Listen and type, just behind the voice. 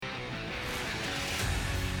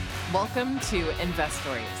Welcome to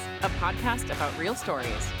Investories, a podcast about real stories,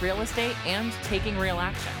 real estate, and taking real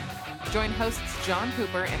action. Join hosts John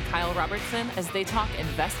Hooper and Kyle Robertson as they talk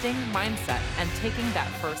investing, mindset, and taking that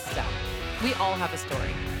first step. We all have a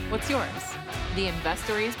story. What's yours? The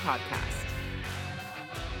Investories Podcast.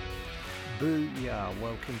 Booyah!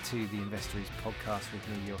 Welcome to the Investories Podcast with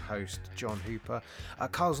me, your host, John Hooper.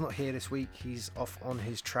 Kyle's not here this week. He's off on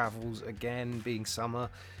his travels again, being summer.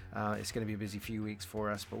 It's going to be a busy few weeks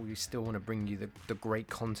for us, but we still want to bring you the great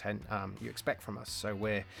content you expect from us. So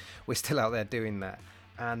we're still out there doing that.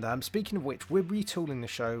 And speaking of which, we're retooling the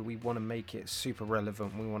show. We want to make it super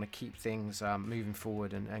relevant. We want to keep things moving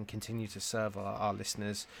forward and continue to serve our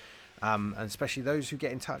listeners. And especially those who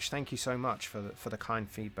get in touch. Thank you so much for the kind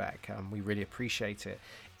feedback. We really appreciate it.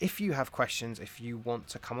 If you have questions, if you want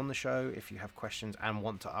to come on the show, if you have questions and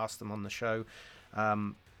want to ask them on the show,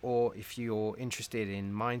 or if you're interested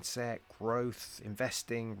in mindset, growth,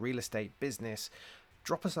 investing, real estate, business,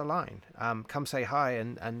 drop us a line. Come say hi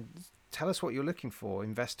and tell us what you're looking for.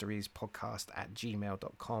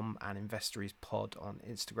 investoriespodcast@gmail.com and investoriespod on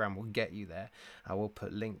Instagram will get you there. We'll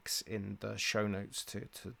put links in the show notes to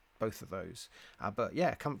both of those. But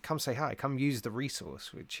yeah, come say hi. Come use the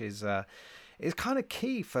resource, which is kind of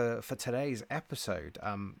key for today's episode.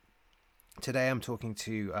 Today I'm talking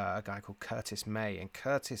to a guy called Curtis May, and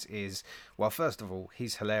Curtis is, well, first of all,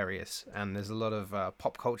 he's hilarious, and there's a lot of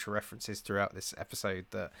pop culture references throughout this episode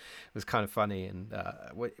that was kind of funny, and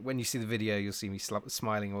when you see the video, you'll see me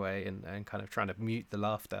smiling away and kind of trying to mute the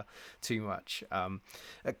laughter too much.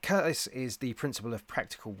 Curtis is the principal of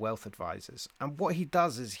Practical Wealth Advisors, and what he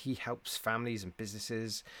does is he helps families and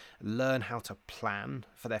businesses learn how to plan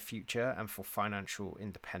for their future and for financial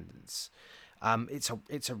independence. It's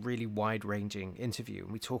a really wide-ranging interview,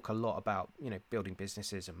 and we talk a lot about building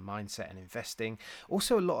businesses and mindset and investing.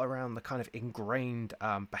 Also, a lot around the kind of ingrained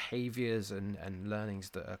behaviors and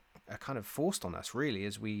learnings that are kind of forced on us, really,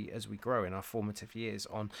 as we grow in our formative years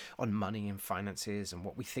on money and finances and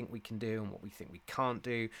what we think we can do and what we think we can't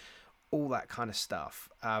do. All that kind of stuff.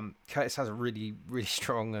 Curtis has a really, really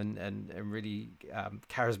strong and really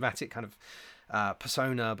charismatic kind of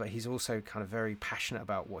persona, but he's also kind of very passionate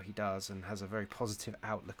about what he does and has a very positive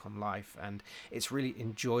outlook on life. And it's really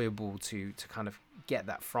enjoyable to kind of get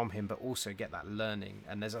that from him, but also get that learning.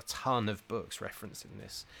 And there's a ton of books referencing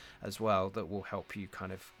this as well that will help you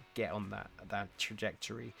kind of get on that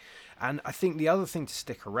trajectory. And I think the other thing to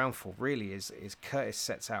stick around for really is Curtis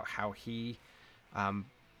sets out how he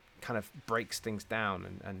kind of breaks things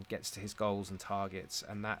down and gets to his goals and targets,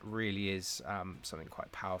 and that really is something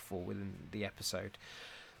quite powerful within the episode.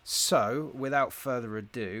 So without further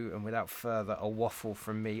ado and without further a waffle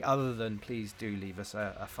from me, other than please do leave us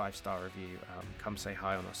a 5-star review, come say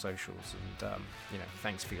hi on our socials, and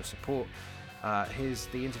thanks for your support. Here's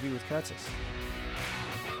the interview with Curtis.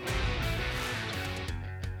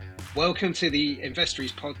 Welcome to the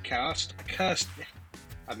Investories Podcast.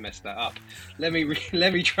 I've messed that up. Let me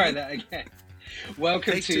try that again.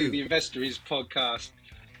 Welcome to the Investories Podcast.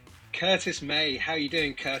 Curtis May, how are you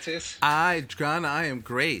doing, Curtis? John, I am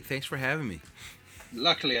great. Thanks for having me.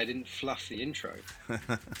 Luckily, I didn't fluff the intro.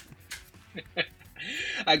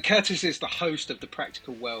 Curtis is the host of the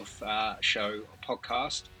Practical Wealth show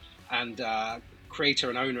podcast and creator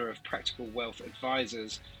and owner of Practical Wealth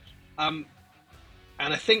Advisors. And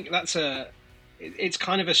I think it's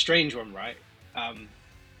kind of a strange one, right?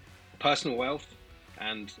 Personal wealth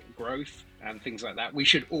and growth and things like that we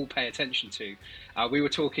should all pay attention to. We were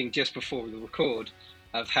talking just before the record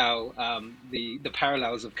of how the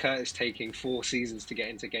parallels of Curtis taking 4 seasons to get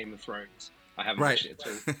into Game of Thrones. I haven't watched it at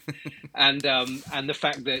all. and the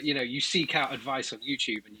fact that you seek out advice on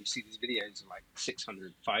YouTube and you see these videos of like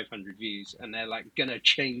 600, 500 views and they're like gonna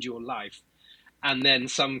change your life, and then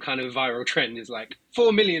some kind of viral trend is like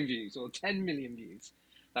 4 million views or 10 million views.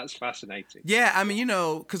 That's fascinating. Yeah, I mean,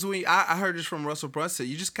 because I heard this from Russell Brunson.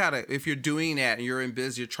 You just gotta, if you're doing that and you're in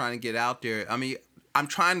business, you're trying to get out there. I mean, I'm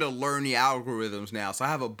trying to learn the algorithms now, so I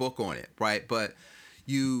have a book on it, right? But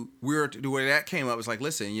where that came up was like,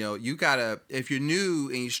 listen, you gotta, if you're new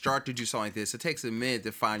and you start to do something like this, it takes a minute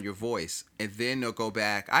to find your voice, and then they'll go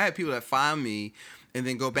back. I have people that find me and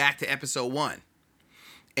then go back to episode 1,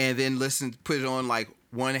 and then put it on like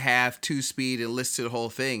 1/2, 2 speed and listen to the whole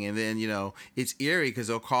thing. And then, it's eerie because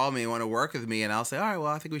they'll call me and want to work with me. And I'll say, all right,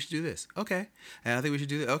 well, I think we should do this. Okay. And I think we should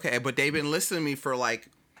do that. Okay. But they've been listening to me for like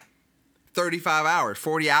 35 hours,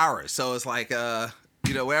 40 hours. So it's like,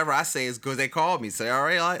 whatever I say is because they called me. Say, all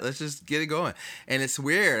right, let's just get it going. And it's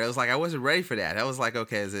weird. I was like, I wasn't ready for that. I was like,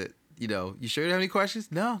 okay, is it, you sure you don't have any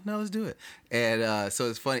questions? No, let's do it. And so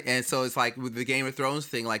it's funny. And so it's like with the Game of Thrones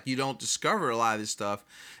thing, like you don't discover a lot of this stuff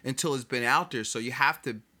until it's been out there. So you have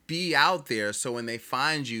to be out there. So when they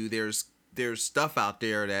find you, there's stuff out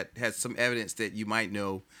there that has some evidence that you might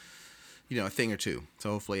know, a thing or two.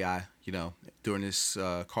 So hopefully during this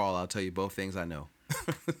call, I'll tell you both things I know.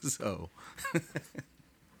 So.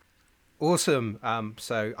 Awesome.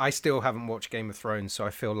 So I still haven't watched Game of Thrones, so I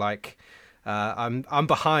feel like I'm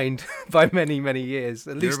behind by many years,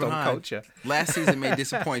 at least on culture. Last season may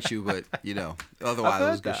disappoint you, but otherwise it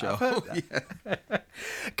was a good show. Yeah.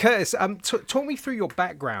 Curtis, talk me through your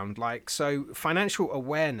background. Like, so financial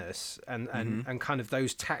awareness and kind of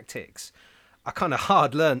those tactics are kind of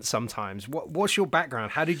hard learned sometimes. What's your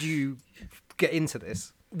background? How did you get into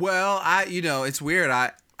this? Well, it's weird.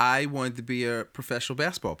 I wanted to be a professional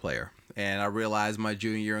basketball player. And I realized my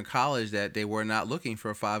junior year in college that they were not looking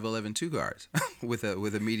for 5'11" two guards with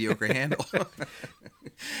a mediocre handle.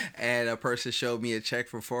 And a person showed me a check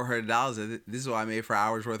for $400. And this is what I made for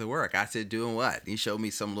hours worth of work. I said, doing what? He showed me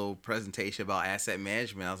some little presentation about asset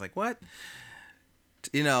management. I was like, what?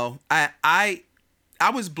 I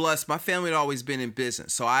was blessed. My family had always been in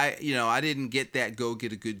business. So I didn't get that go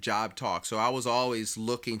get a good job talk. So I was always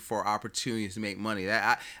looking for opportunities to make money.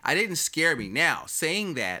 That I didn't scare me. Now,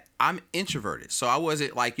 saying that, I'm introverted. So I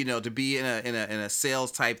wasn't like, to be in a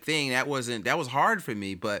sales type thing. That was hard for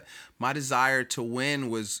me, but my desire to win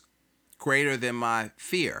was greater than my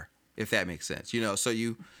fear, if that makes sense. So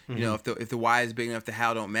if the why is big enough, the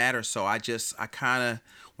how don't matter. So I kind of,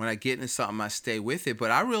 when I get into something, I stay with it. But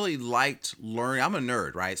I really liked learning. I'm a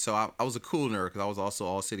nerd, right? So I was a cool nerd because I was also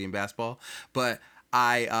all city in basketball. But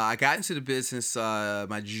I got into the business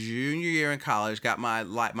my junior year in college, got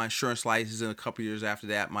my insurance license, and a couple years after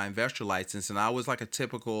that, my investor license. And I was like a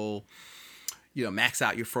typical, max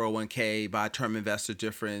out your 401k, buy term investor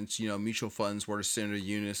difference, mutual funds were the center of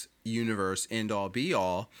the universe, end all be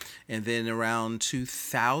all. And then around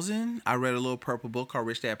 2000, I read a little purple book called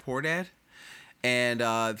Rich Dad Poor Dad. And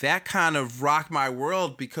that kind of rocked my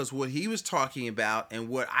world because what he was talking about and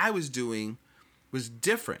what I was doing was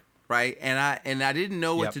different, right? And I didn't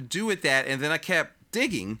know what to do with that. And then I kept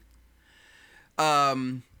digging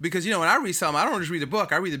because, when I read something, I don't just read a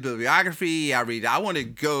book. I read the bibliography. I want to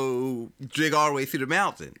go dig all the way through the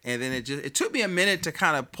mountain. And then it took me a minute to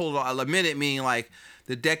kind of pull it off. A minute meaning like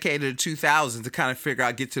the decade of the 2000s to kind of figure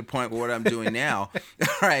out, get to the point with what I'm doing now.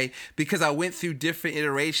 All right. Because I went through different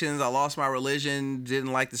iterations. I lost my religion,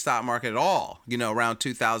 didn't like the stock market at all, around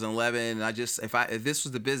 2011. And if this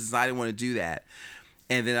was the business, I didn't want to do that.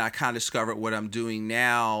 And then I kind of discovered what I'm doing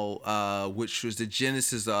now, which was the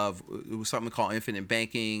genesis of it was something called infinite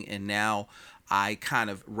banking. And now I kind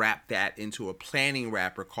of wrapped that into a planning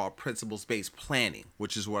wrapper called principles-based planning,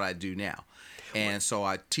 which is what I do now. And so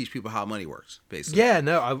I teach people how money works, basically. Yeah,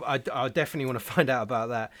 no, I definitely want to find out about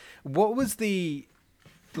that. What was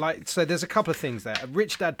so there's a couple of things there.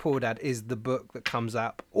 Rich Dad, Poor Dad is the book that comes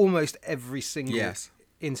up almost every single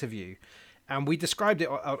interview. And we described it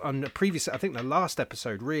on the previous, I think the last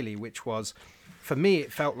episode really, which was, for me,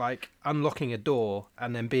 it felt like unlocking a door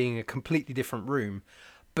and then being a completely different room.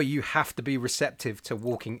 But you have to be receptive to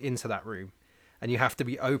walking into that room and you have to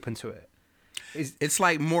be open to it. It's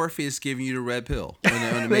like Morpheus giving you the red pill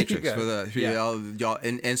on the Matrix for y'all.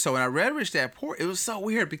 And so when I read Rich Dad Poor, it was so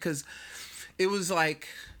weird because it was like,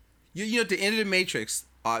 at the end of the Matrix,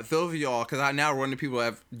 those of y'all, because I now run to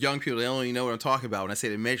people, young people, they don't even know what I'm talking about. When I say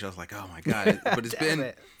the Matrix, I was like, oh my God. But it's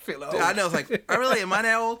been, feel old. I know, it's like, really, am I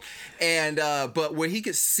that old? And, but where he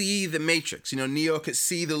could see the Matrix, Neo could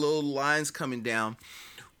see the little lines coming down.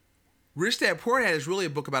 Rich Dad Poor Dad is really a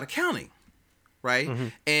book about accounting. Right. Mm-hmm.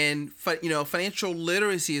 And, financial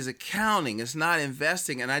literacy is accounting. It's not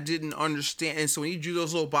investing. And I didn't understand. And so when you drew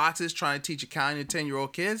those little boxes trying to teach accounting to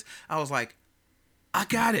 10-year-old kids, I was like, I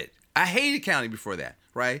got it. I hated accounting before that.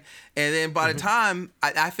 Right. And then by the time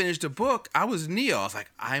I finished the book, I was Neo. I was like,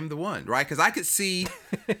 I'm the one. Right. Because I could see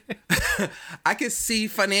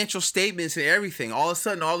financial statements and everything. All of a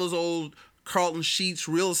sudden, all those old Carlton Sheets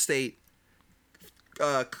real estate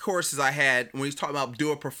courses I had when he's talking about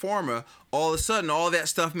do a pro forma, all of a sudden all that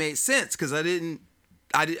stuff made sense because I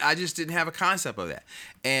just didn't have a concept of that.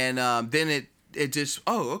 And then it just,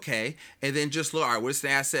 okay. And then just look, all right, what's the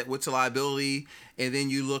asset, what's the liability? And then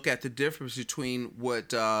you look at the difference between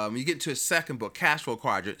what you get to a second book, cash flow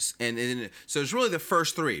quadrants. And then, so it's really the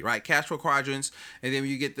first three, right? Cash flow quadrants. And then when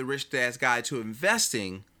you get the Rich Dad's Guide to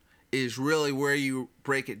Investing is really where you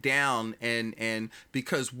break it down. And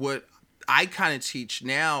because what I kind of teach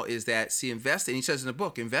now is that, investing, he says in the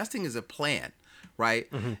book, investing is a plan, right?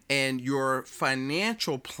 Mm-hmm. And your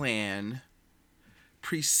financial plan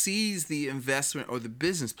precedes the investment or the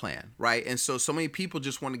business plan, right? And so many people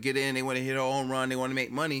just want to get in, they want to hit a home run, they want to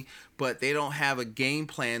make money, but they don't have a game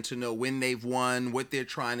plan to know when they've won, what they're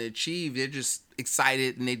trying to achieve. They're just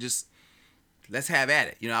excited and they just, let's have at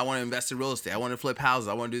it. I want to invest in real estate. I want to flip houses.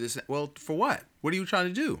 I want to do this. Well, for what? What are you trying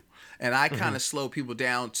to do? And I kind of slow people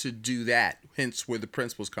down to do that, hence where the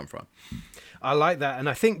principles come from. I like that. And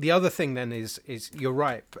I think the other thing then is you're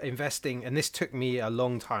right, investing, and this took me a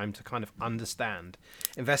long time to kind of understand.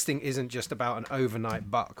 Investing isn't just about an overnight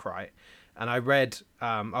buck, right? And I read,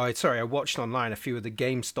 I watched online a few of the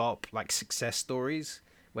GameStop like success stories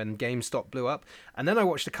when GameStop blew up. And then I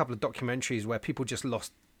watched a couple of documentaries where people just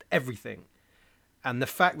lost everything. And the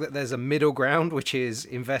fact that there's a middle ground, which is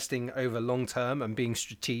investing over long term and being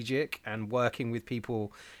strategic and working with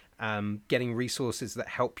people, getting resources that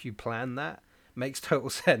help you plan that, makes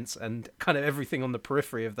total sense. And kind of everything on the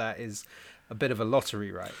periphery of that is a bit of a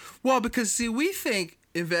lottery, right? Well, because see, we think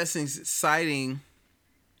investing is exciting.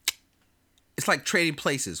 It's like trading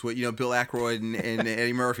places with, Bill Aykroyd and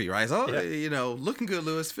Eddie Murphy, right? So, looking good,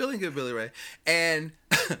 Lewis, feeling good, Billy Ray. And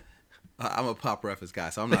I'm a pop reference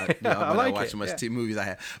guy, so I'm not, I'm not watching much movies I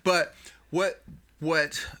have. But what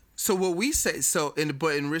we say,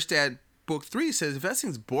 in Rich Dad Book 3 it says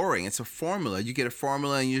investing is boring. It's a formula. You get a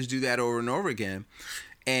formula and you just do that over and over again.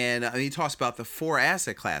 And he talks about the 4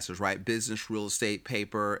 asset classes, right? Business, real estate,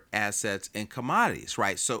 paper, assets, and commodities,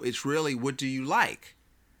 right? So it's really, what do you like?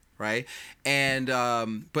 Right. And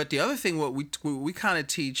but the other thing, what we kind of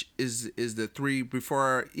teach is the 3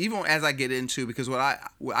 before, even as I get into, because what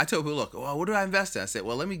I tell people, look, well, what do I invest in? I said,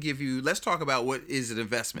 well, let's talk about what is an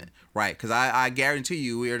investment, right? Because I guarantee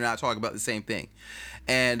you we are not talking about the same thing.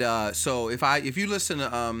 And so if you listen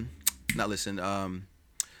to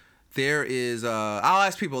there is I'll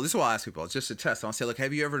ask people, this is what I'll ask people, it's just a test. I'll say, look,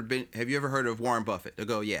 have you ever heard of Warren Buffett? They'll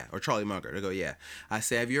go, yeah. Or Charlie Munger? They'll go, yeah. I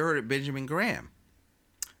say, have you heard of Benjamin Graham?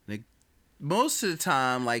 Most of the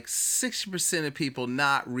time, like 60% of people,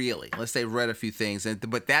 not really, unless they've read a few things.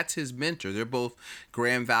 But that's his mentor. They're both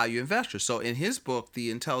Graham value investors. So in his book, The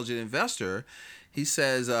Intelligent Investor, he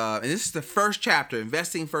says, and this is the first chapter,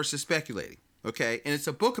 Investing versus Speculating. Okay, and it's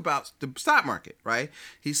a book about the stock market, right?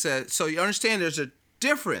 He said, so you understand there's a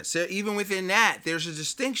difference. Even within that, there's a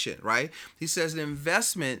distinction, right? He says an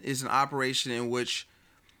investment is an operation in which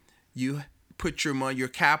you put your money, your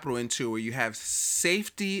capital into, where you have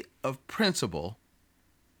safety of principal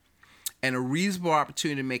and a reasonable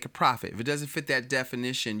opportunity to make a profit. If it doesn't fit that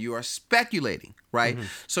definition, you are speculating, right? Mm-hmm.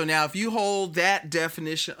 So now if you hold that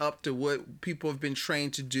definition up to what people have been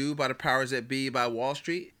trained to do by the powers that be, by Wall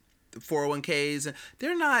Street, the 401ks,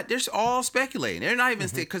 they're all speculating. They're not even,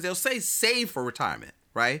 because they'll say save for retirement,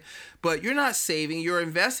 right? But you're not saving, you're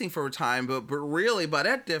investing for retirement, but really by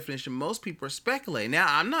that definition, most people are speculating. Now,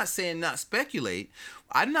 I'm not saying not speculate.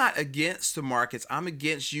 I'm not against the markets. I'm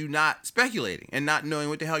against you not speculating and not knowing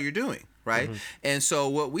what the hell you're doing, right? Mm-hmm. And so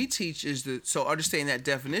what we teach is so understanding that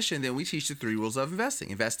definition, then we teach the 3 rules of investing.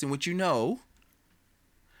 Invest in what you know,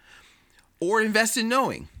 or invest in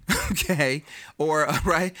knowing, okay? Or,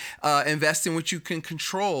 right, invest in what you can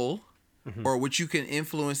control, or what you can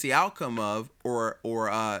influence the outcome of, or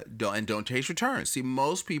don't chase returns. See,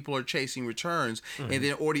 most people are chasing returns, and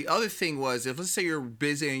then, or the other thing was, if let's say you're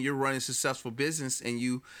busy and you're running a successful business, and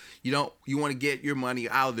you want to get your money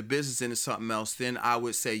out of the business into something else, then I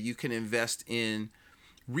would say you can invest in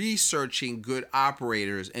researching good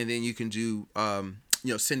operators, and then you can do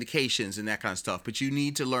syndications and that kind of stuff. But you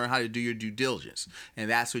need to learn how to do your due diligence, and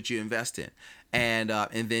that's what you invest in, and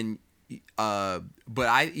then. But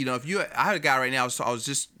I had a guy right now. So I was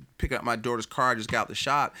just picking up my daughter's car. I just got out the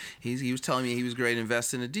shop. He was telling me he was great to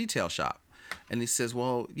invest in a detail shop, and he says,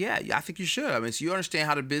 "Well, yeah, I think you should. I mean, so you understand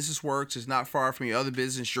how the business works. It's not far from your other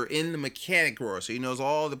business. You're in the mechanic world, so he knows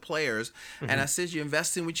all the players." And I said, "You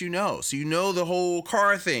invest in what you know, so you know the whole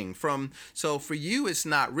car thing. So for you, it's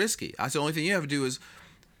not risky. I said, the only thing you have to do is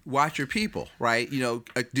watch your people, right?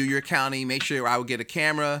 Do your accounting, make sure I would get a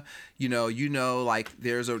camera, like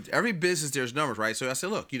every business, there's numbers, right? So I said,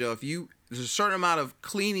 look, there's a certain amount of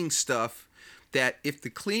cleaning stuff that if the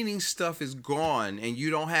cleaning stuff is gone and you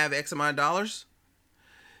don't have X amount of dollars,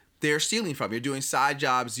 they're stealing from you. You're doing side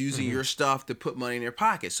jobs using your stuff to put money in their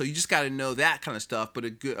pocket. So you just got to know that kind of stuff. But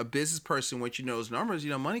a business person, once you know those numbers,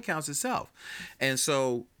 money counts itself. And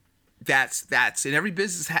so that's and every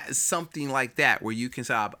business has something like that where you can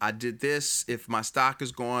say, I did this. If my stock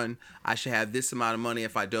is gone, I should have this amount of money.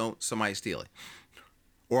 If I don't, somebody's stealing,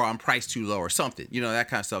 or I'm priced too low or something, that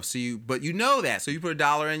kind of stuff. So but that. So you put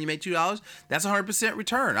 $1 in, you make $2. That's 100%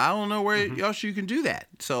 return. I don't know where else you can do that.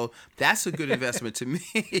 So that's a good investment to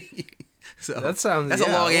me. So that's a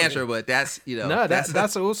long answer, but that's no,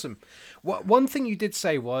 that's awesome. One thing you did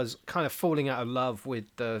say was kind of falling out of love with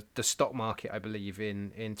the stock market, I believe,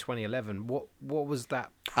 in 2011. What was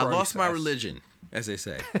that process? I lost my religion, as they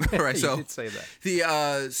say. Right. You So did say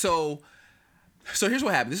that. So here's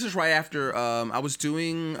what happened. This is right after I was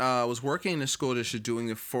working in the school district doing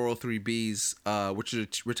the 403Bs, which are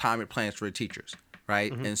retirement plans for the teachers,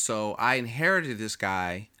 right? And so I inherited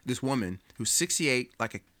this woman who's 68,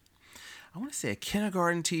 I want to say a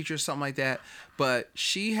kindergarten teacher or something like that. But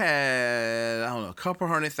she had, I don't know, a couple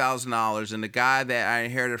 $100,000, and the guy that I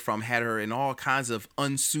inherited from had her in all kinds of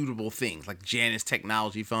unsuitable things, like Janus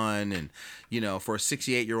Technology Fund, and for a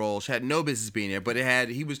 68-year-old, she had no business being there. But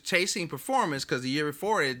he was chasing performance because the year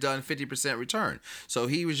before it had done 50% return. So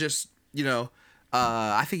he was just,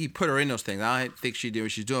 I think he put her in those things. I don't think she did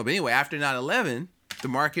what she's doing. But anyway, after 9/11, the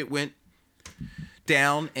market went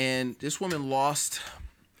down, and this woman lost,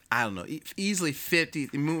 I don't know, easily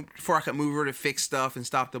before I could move her to fix stuff and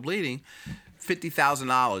stop the bleeding,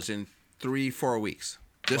 $50,000 in 3-4 weeks.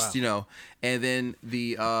 Just, wow. And then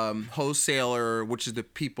the wholesaler, which is the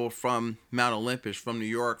people from Mount Olympus, from New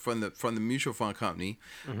York, from the mutual fund company,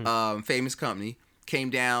 famous company, came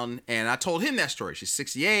down, and I told him that story. She's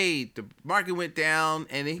 68, the market went down,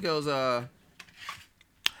 and he goes, well,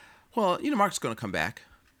 market's going to come back.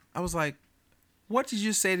 I was like, what did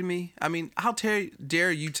you say to me? I mean, how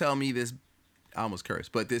dare you tell me this? I almost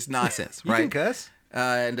cursed, but this nonsense, right? You can curse.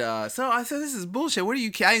 So I said, this is bullshit. What do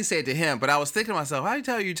you? I didn't say it to him, but I was thinking to myself, how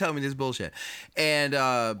do you tell me this bullshit? And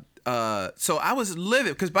so I was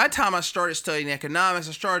livid because by the time I started studying economics,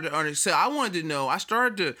 I started to understand. I wanted to know. I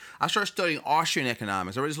started studying Austrian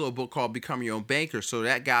economics. I read this little book called Become Your Own Banker. So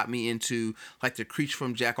that got me into like the Creature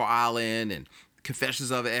from Jekyll Island and Confessions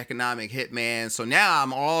of an Economic Hitman. So now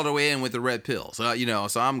I'm all the way in with the red pills,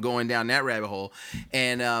 so I'm going down that rabbit hole.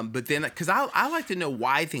 And but then, because I like to know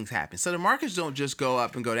why things happen. So the markets don't just go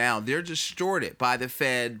up and go down. They're distorted by the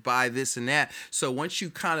Fed, by this and that. So once you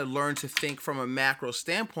kind of learn to think from a macro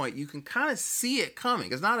standpoint, you can kind of see it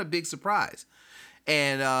coming. It's not a big surprise.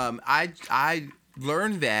 And I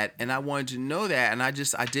learned that, and I wanted to know that, and I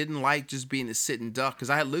didn't like just being a sitting duck, because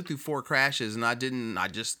I had lived through 4 crashes, and I didn't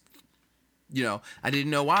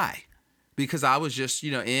know why, because I was just,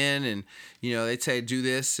 in, and, they'd say, do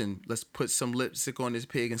this and let's put some lipstick on this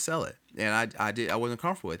pig and sell it. And I wasn't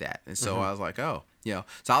comfortable with that. And so I was like, so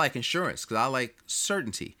I like insurance because I like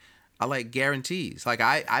certainty. I like guarantees. Like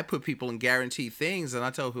I put people in guaranteed things, and I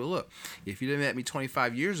tell people, look, if you didn't met me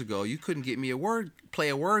 25 years ago, you couldn't get me play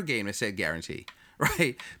a word game that said guarantee.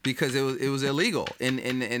 Right, because it was illegal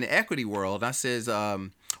in the equity world. I says,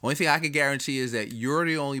 only thing I can guarantee is that you're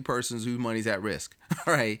the only person whose money's at risk.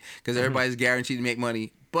 All right, because everybody's guaranteed to make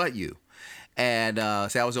money but you, and so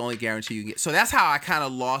that was the only guarantee you can get. So that's how I kind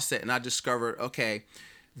of lost it, and I discovered, okay,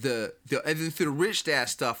 and then through the rich dad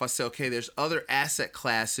stuff, I said, okay, there's other asset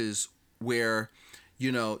classes where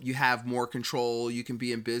you have more control. You can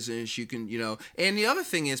be in business. You can, and the other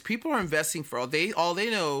thing is people are investing for all they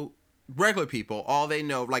know. Regular people, all they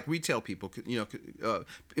know, like retail people,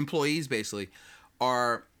 employees basically,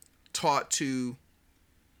 are taught to,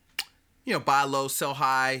 buy low, sell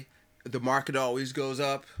high. The market always goes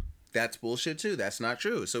up. That's bullshit too. That's not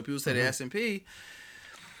true. So people say the S&P.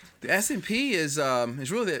 The S&P is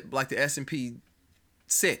really like the S&P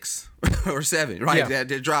 6 or 7, right? Yeah.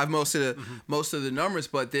 That drive most of the numbers.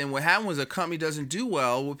 But then what happens when a company doesn't do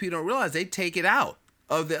well? What people don't realize, they take it out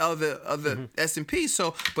of the S&P.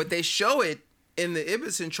 So, but they show it in the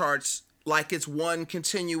Ibbotson charts like it's one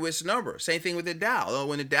continuous number. Same thing with the Dow.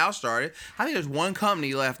 When the Dow started, I think there's one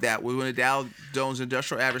company left when the Dow Jones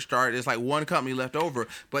Industrial Average started, there's like one company left over,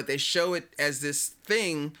 but they show it as this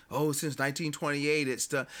thing. Oh, since 1928, it's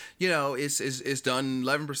done. It's done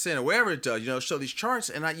 11% or whatever it does. Show these charts,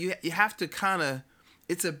 and you have to kind of.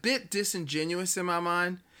 It's a bit disingenuous in my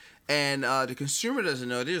mind. And the consumer doesn't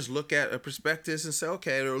know. They just look at a prospectus and say,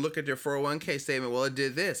 okay, or look at their 401k statement. Well, it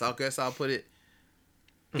did this. I guess I'll put it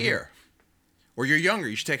here. Or you're younger.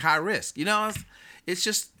 You should take high risk. It's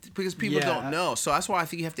just because people don't know. So that's why I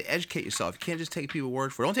think you have to educate yourself. You can't just take people's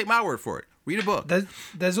word for it. Don't take my word for it. Read a book.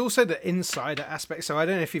 There's also the insider aspect. So I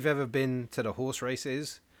don't know if you've ever been to the horse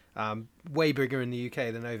races. Way bigger in the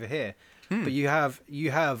UK than over here. But you have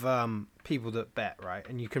people that bet, right?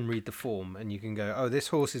 And you can read the form and you can go, oh, this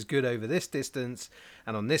horse is good over this distance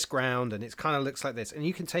and on this ground, and it kind of looks like this. And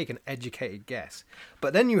you can take an educated guess.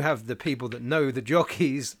 But then you have the people that know the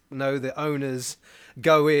jockeys, know the owners,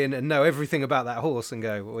 go in and know everything about that horse and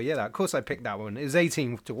go, well, yeah, of course I picked that one. It was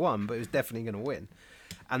 18-1, but it was definitely going to win.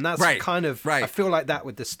 And that's I feel like that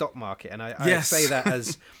with the stock market. And I say that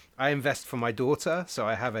as I invest for my daughter, so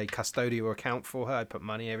I have a custodial account for her. I put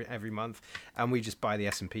money every month, and we just buy the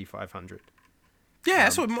S&P 500. Yeah,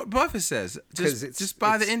 that's what Buffett says. Just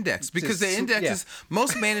buy the index, because the indexes,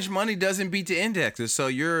 most managed money doesn't beat the indexes. So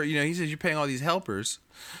he says you're paying all these helpers.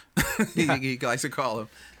 He likes to call them,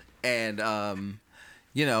 and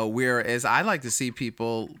whereas I like to see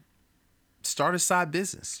people start a side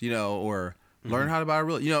business, or learn how to buy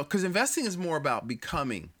because investing is more about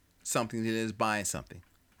becoming something than it is buying something,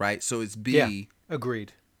 right? So it's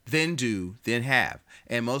agreed. Then do, then have,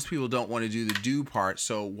 and most people don't want to do the do part.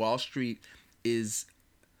 So Wall Street is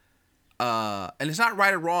and it's not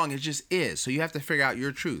right or wrong, it just is. So you have to figure out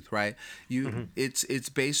your truth, right? It's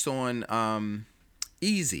based on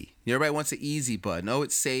easy. Everybody wants an easy button. Oh,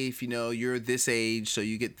 it's safe, you're this age, so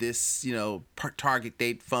you get this, target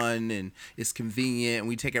date fund, and it's convenient, and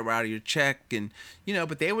we take it right out of your check, and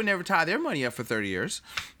but they would never tie their money up for 30 years.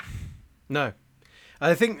 No.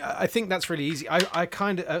 I think that's really easy. I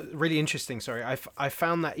kind of really interesting. Sorry, I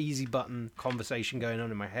found that easy button conversation going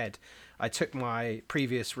on in my head. I took my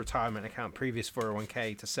previous retirement account, previous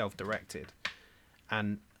 401k, to self-directed,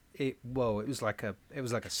 and it was like a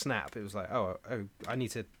snap. It was like, oh, I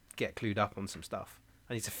need to get clued up on some stuff.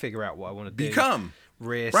 I need to figure out what I want to do. Become.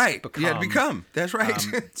 Risk. Right. Become. Yeah, become. That's right.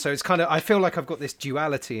 So it's kind of, I feel like I've got this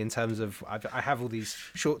duality in terms of I have all these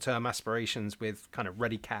short-term aspirations with kind of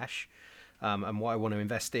ready cash. And what I want to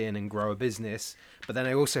invest in and grow a business. But then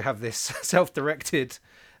I also have this self-directed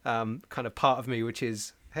kind of part of me, which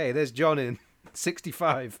is, hey, there's John in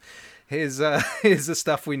 65. Here's the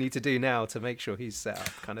stuff we need to do now to make sure he's set up,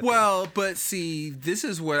 kind of thing. But see, this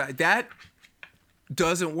is what that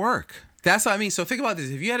doesn't work. That's what I mean. So think about this.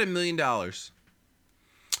 If you had $1 million, and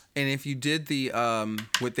if you did the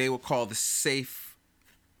what they would call the safe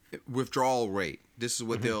withdrawal rate, this is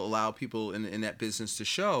what they'll allow people in that business to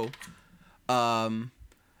show.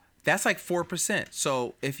 That's like 4%.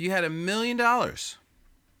 So if you had $1 million,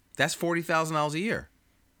 that's $40,000 a year,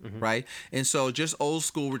 right? And so just old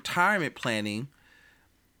school retirement planning,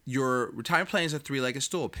 your retirement plan is a three-legged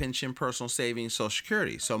stool: pension, personal savings, Social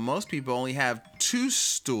Security. So most people only have two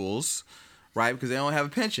stools, right? Because they don't have a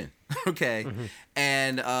pension, okay?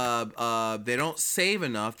 And they don't save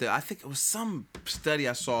enough. That I think it was some study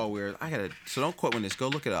I saw where so don't quote me on this, go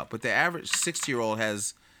look it up. But the average 60-year-old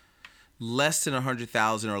has less than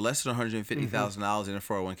 $100,000 or less than $150,000 in a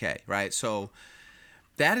 401k, right? So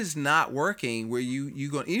that is not working. Where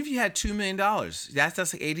you go, even if you had $2 million,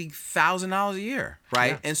 that's like $80,000 a year,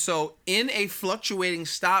 right? Yeah. And so in a fluctuating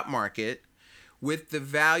stock market, with the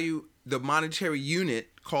value, the monetary unit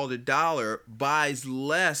called a dollar buys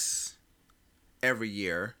less every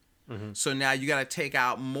year. So now you got to take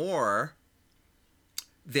out more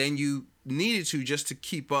than you needed to just to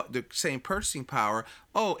keep up the same purchasing power.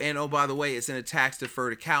 Oh, by the way, it's in a tax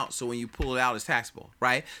deferred account, so when you pull it out, it's taxable,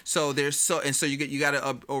 right? So you got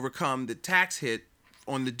to overcome the tax hit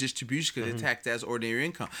on the distribution because it's taxed as ordinary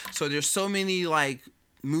income. So there's so many like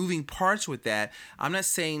moving parts with that. I'm not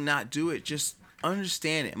saying not do it, just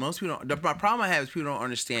understand it. Most people don't. The problem I have is people don't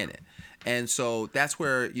understand it, and so that's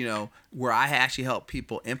where where I actually help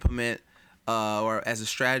people implement. Or as a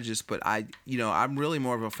strategist, but I'm really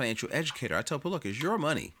more of a financial educator. I tell people, look, it's your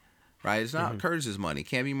money, right? It's not Curtis's money. It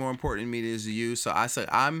can't be more important to me than it is to you. So I say,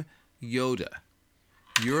 I'm Yoda.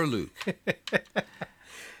 You're Luke. The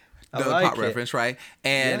pop reference, right?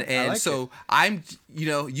 And so I'm,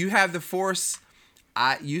 you have the Force.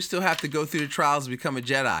 You still have to go through the trials to become a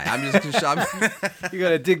Jedi. You got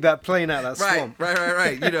to dig that plane out of that swamp.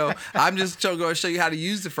 Right. I'm just going to show you how to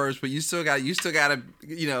use the Force, but you still got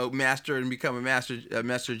to, master and become a master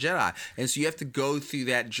Jedi. And so you have to go through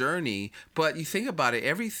that journey. But you think about it,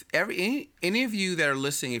 any of you that are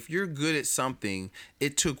listening, if you're good at something,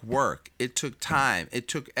 it took work, it took time, it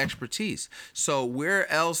took expertise. So where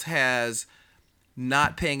else has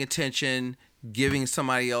not paying attention, giving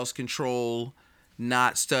somebody else control,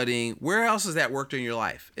 not studying, where else has that worked in your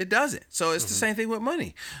life? It doesn't. So it's the same thing with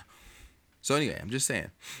money. So anyway, I'm just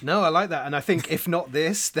saying. No, I like that. And I think if not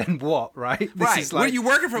this, then what, right? This is like what are you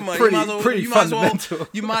working for money?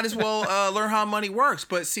 You might as well learn how money works.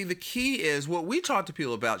 But see, the key is what we talk to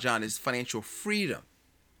people about, John, is financial freedom,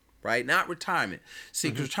 right? Not retirement.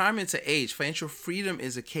 See, because retirement's an age. Financial freedom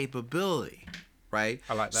is a capability. Right?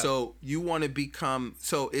 I like that. So you want to become,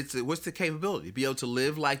 what's the capability? Be able to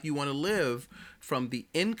live like you want to live from the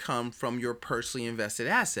income from your personally invested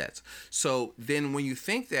assets. So then when you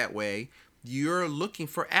think that way, you're looking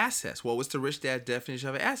for assets. Well, what's the rich dad definition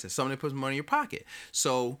of an asset? Somebody puts money in your pocket.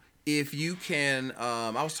 So if you can,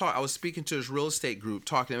 I was speaking to this real estate group,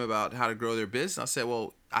 talking to them about how to grow their business. I said,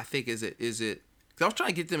 well, I think is it Because I was trying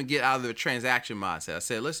to get them to get out of the transaction mindset. I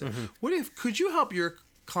said, listen, could you help your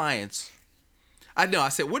clients? I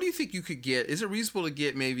said, what do you think you could get? Is it reasonable to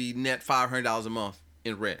get maybe net $500 a month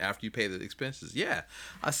in rent after you pay the expenses? Yeah.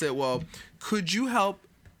 I said, well, could you help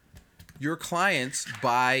your clients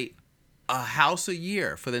buy a house a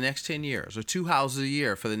year for the next 10 years or 2 houses a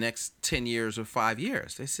year for the next 10 years or 5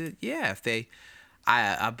 years? They said, yeah,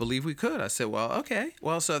 I believe we could. I said, well, okay.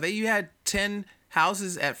 Well, so you had 10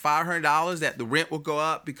 houses at $500 that the rent will go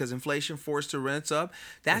up because inflation forced the rents up.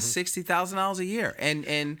 That's $60,000 a year.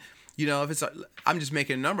 And you know, if it's I'm just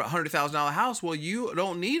making a number, $100,000 house, well, you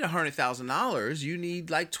don't need $100,000. You need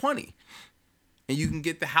like 20. And you can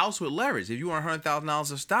get the house with leverage. If you want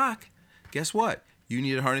 $100,000 of stock, guess what? You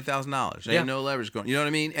need $100,000. There ain't no leverage going. You know what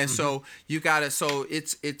I mean? And so you got to. So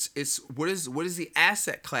it's what is the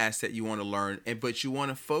asset class that you want to learn? But you want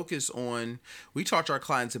to focus on. We talk to our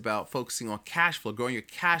clients about focusing on cash flow, growing your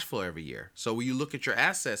cash flow every year. So when you look at your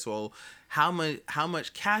assets, well, how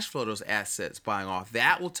much cash flow those assets buying off?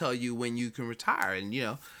 That will tell you when you can retire. And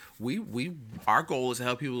you know, our goal is to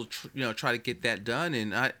help people try to get that done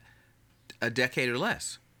in a decade or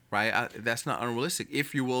less. Right, that's not unrealistic.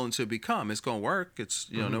 If you're willing to become, it's gonna work.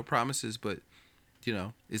 It's no promises, but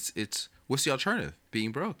it's what's the alternative?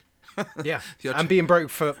 Being broke. Yeah, and being broke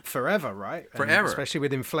for forever, right? Forever, and especially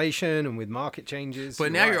with inflation and with market changes.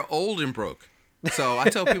 But now you're old and broke. So I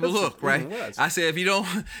tell people, look, right? I said if you don't,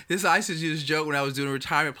 I used to do this joke when I was doing a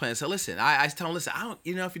retirement plan. So listen, I tell them, listen, I don't,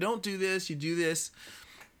 if you don't do this, you do this.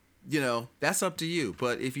 That's up to you.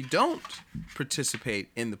 But if you don't participate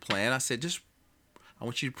in the plan, I said I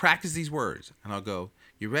want you to practice these words. And I'll go,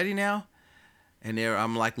 you ready now? And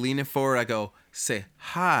I'm like leaning forward. I go, say,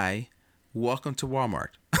 hi, welcome to Walmart.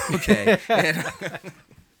 Okay.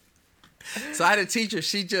 So I had a teacher,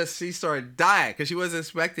 she started dying because she wasn't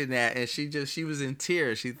expecting that. And she was in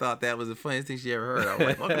tears. She thought that was the funniest thing she ever heard. I was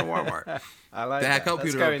like, welcome to Walmart. I like that. A couple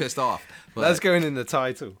people were pissed off. But that's going in the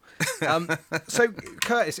title. So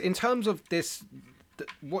Curtis, in terms of this,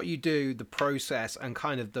 what you do, the process, and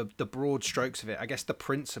kind of the broad strokes of it, I guess the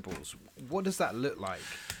principles, what does that look like?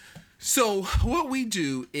 So what we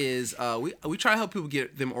do is we try to help people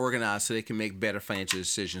get them organized so they can make better financial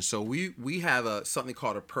decisions. So we have something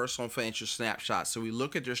called a personal financial snapshot. So we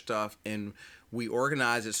look at their stuff and we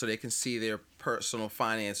organize it so they can see their personal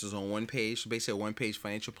finances on one page, so basically a one-page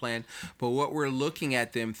financial plan. But what we're looking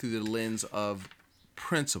at them through the lens of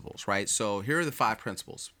principles, right? So here are the 5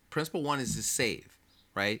 principles. Principle 1 is to save.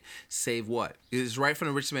 Right? Save what? It is right from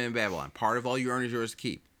the richest man in Babylon. Part of all you earn is yours to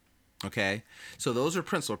keep. Okay? So those are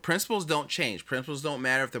principles. Principles don't change. Principles don't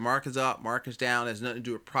matter if the market's up, market's down. It has nothing to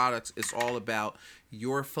do with products. It's all about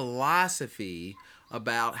your philosophy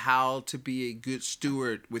about how to be a good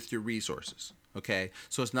steward with your resources. Okay?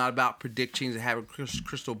 So it's not about predictions and having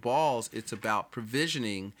crystal balls. It's about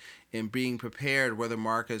provisioning and being prepared whether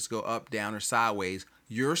markets go up, down, or sideways.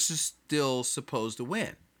 You're still supposed to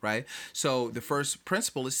win. Right? So the first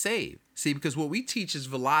principle is save. See, because what we teach is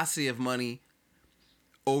velocity of money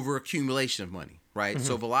over accumulation of money, right?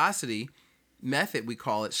 So velocity method, we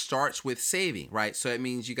call it, starts with saving, right? So it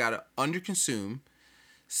means you got to underconsume,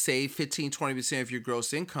 save 15, 20% of your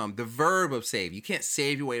gross income, the verb of save. You can't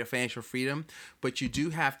save your way to financial freedom, but you do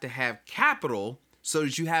have to have capital so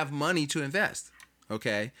that you have money to invest,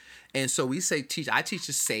 okay? And so I teach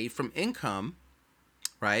to save from income.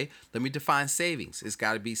 Right? Let me define savings. It's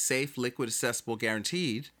got to be safe, liquid, accessible,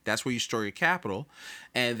 guaranteed. That's where you store your capital.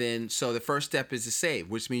 And then, so the first step is to save,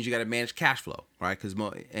 which means you got to manage cash flow, right?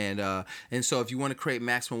 And so if you want to create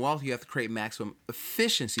maximum wealth, you have to create maximum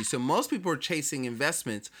efficiency. So most people are chasing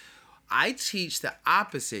investments. I teach the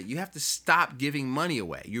opposite. You have to stop giving money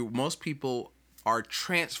away. Most people are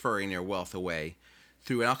transferring their wealth away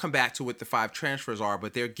through, and I'll come back to what the 5 transfers are,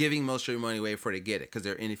 but they're giving most of their money away before they get it because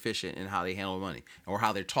they're inefficient in how they handle money or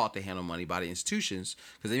how they're taught to handle money by the institutions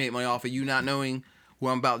because they make money off of you not knowing what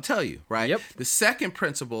I'm about to tell you, right? Yep. The second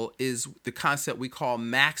principle is the concept we call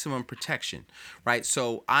maximum protection, right?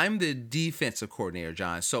 So I'm the defensive coordinator,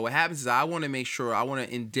 John. So what happens is I want to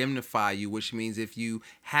indemnify you, which means if you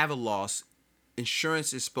have a loss,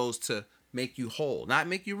 insurance is supposed to make you whole, not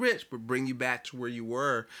make you rich, but bring you back to where you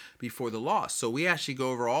were before the loss. So we actually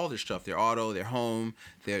go over all this stuff: their auto, their home.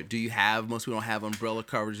 Most people don't have umbrella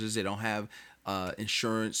coverages. They don't have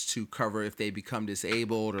insurance to cover if they become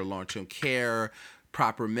disabled or long-term care,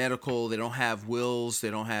 proper medical. They don't have wills. They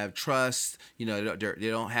don't have trust. They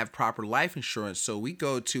don't have proper life insurance. So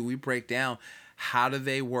we break down how do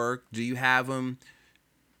they work? Do you have them?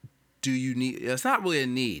 Do you need? It's not really a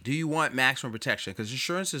need. Do you want maximum protection? Because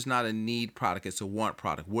insurance is not a need product; it's a want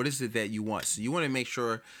product. What is it that you want? So you want to make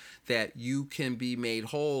sure that you can be made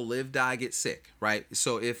whole, live, die, get sick, right?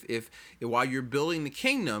 So if while you're building the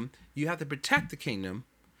kingdom, you have to protect the kingdom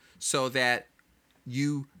so that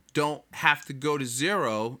you don't have to go to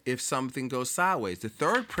zero if something goes sideways. The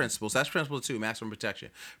third principle, so that's principle 2, maximum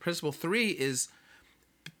protection. Principle 3 is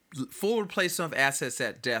full replacement of assets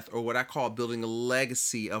at death, or what I call building a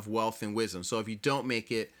legacy of wealth and wisdom. So if you don't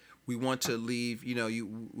make it, we want to leave,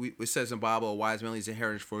 it says in the Bible, a wise man leaves a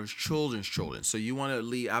heritage for his children's children. So you want to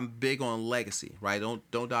leave, I'm big on legacy, right?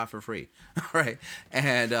 Don't die for free, right?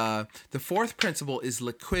 And the fourth principle is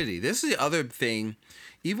liquidity. This is the other thing.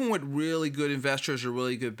 Even with really good investors or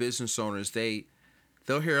really good business owners,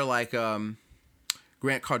 they'll hear like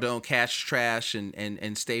Grant Cardone, cash trash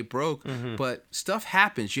and stay broke. But stuff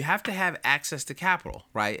happens. You have to have access to capital,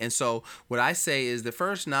 right? And so what I say is the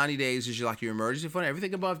first 90 days is your emergency fund.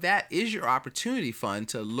 Everything above that is your opportunity fund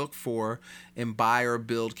to look for and buy or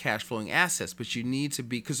build cash flowing assets. But you need to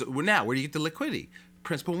be, because now, where do you get the liquidity?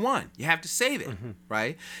 Principle 1, you have to save it,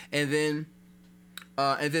 right? And then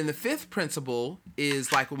the fifth principle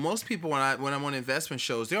is like most people when I'm on investment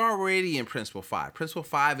shows, they're already in principle 5. Principle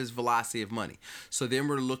 5 is velocity of money. So then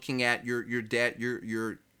we're looking at your debt,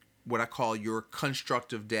 your what I call your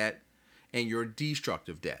constructive debt and your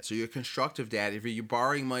destructive debt. So your constructive debt, if you're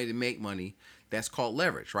borrowing money to make money, that's called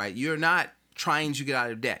leverage, right? You're not trying to get out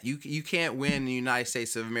of debt. You can't win in the United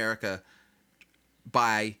States of America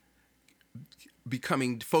by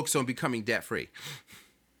focused on becoming debt free.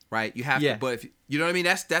 Right, you have to, but if you know what I mean,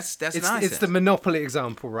 that's nonsense. It's the Monopoly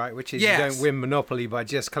example, right? Which is you don't win Monopoly by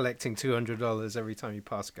just collecting $200 every time you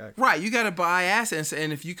pass go. Right, you got to buy assets,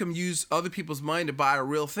 and if you can use other people's money to buy a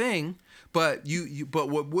real thing, but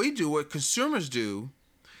what we do, what consumers do,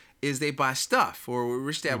 is they buy stuff, or what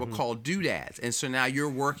Rich Dad would call doodads, and so now you're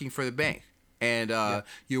working for the bank. And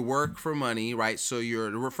you work for money, right? So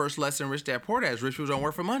the first lesson in Rich Dad Poor Dad is rich people don't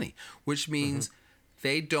work for money, which means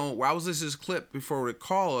they don't. I was listening to this clip before the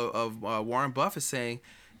call of Warren Buffett saying,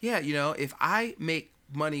 yeah, if I make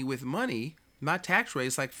money with money, my tax rate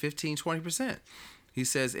is like 15-20%. He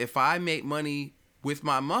says, if I make money with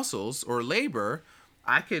my muscles or labor,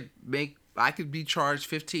 I could be charged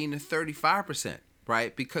 15 to 35%,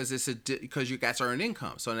 right? Because because you got earned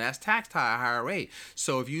income. So that's taxed at a higher rate.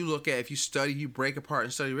 So if you break apart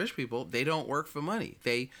and study rich people, they don't work for money.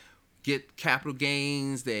 They get capital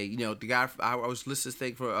gains. The guy I was listening to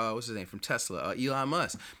thing for what's his name from Tesla, Elon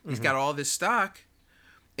Musk. He's got all this stock,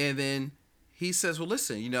 and then he says, well,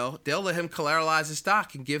 listen, they'll let him collateralize his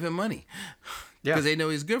stock and give him money because they know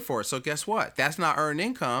he's good for it. So guess what? That's not earned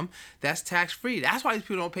income. That's tax free. That's why these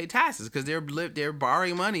people don't pay taxes, because they're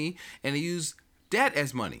borrowing money and they use debt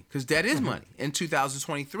as money, because debt is money in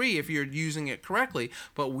 2023 if you're using it correctly.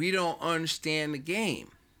 But we don't understand the game.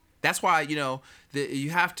 That's why, you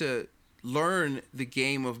have to learn the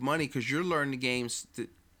game of money, because you're learning the games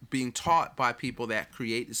being taught by people that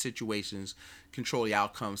create the situations, control the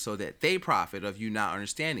outcomes so that they profit of you not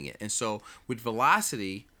understanding it. And so with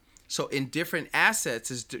velocity, so in different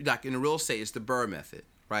assets, is like in real estate, it's the Burr method,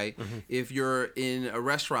 right? If you're in a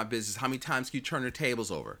restaurant business, how many times can you turn your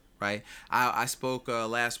tables over, right? I spoke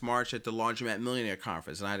last March at the Laundromat Millionaire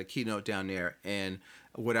Conference, and I had a keynote down there, and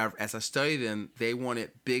as I studied them, they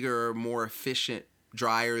wanted bigger, more efficient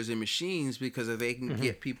dryers and machines, because if they can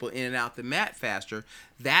get people in and out the mat faster,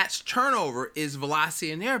 that's turnover is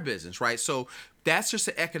velocity in their business, right? So that's just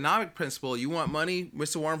an economic principle. You want money?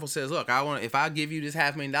 Mr. Wonderful says, look, if I give you this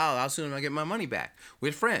 $500,000, how soon am I get my money back?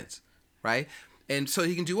 With friends, right? And so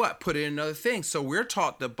he can do what? Put it in another thing. So we're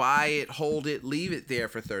taught to buy it, hold it, leave it there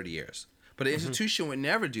for 30 years. But an institution would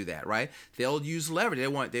never do that, right? They'll use leverage.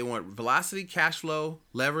 They want velocity, cash flow,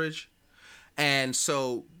 leverage. And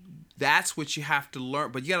so that's what you have to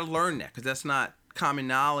learn. But you got to learn that, because that's not common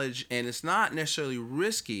knowledge, and it's not necessarily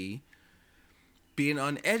risky. Being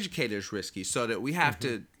uneducated is risky, so that we have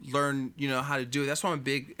to learn, how to do it. That's why I'm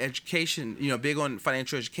big education, big on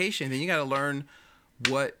financial education. Then you got to learn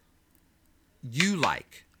what you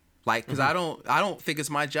like, because I don't think it's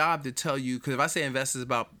my job to tell you. Because if I say invest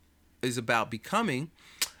is about becoming,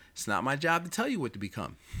 it's not my job to tell you what to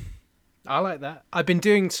become. I like that. I've been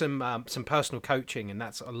doing some personal coaching, and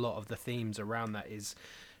that's a lot of the themes around that is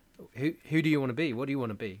who do you want to be? What do you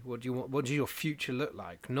want to be? What does your future look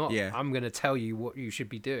like? Not I'm going to tell you what you should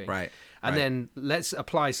be doing. Right. And then let's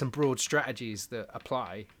apply some broad strategies that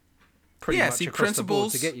apply pretty much across the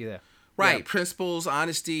board to get you there. Right. Yeah. Principles,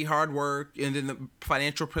 honesty, hard work, and then the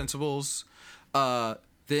financial principles.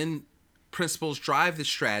 Then principles drive the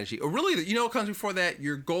strategy. Or really, what comes before that?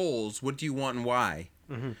 Your goals. What do you want and why?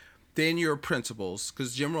 Then your principles.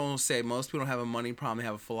 Because Jim Rohn will say most people don't have a money problem, they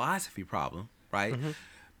have a philosophy problem, right?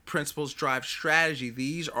 principles drive strategy.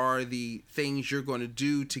 These are the things you're going to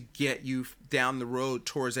do to get you down the road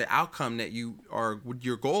towards the outcome that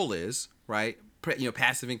your goal is, right?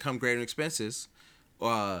 Passive income greater than expenses,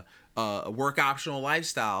 a work optional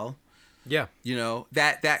lifestyle. Yeah.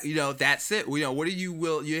 That's it. What are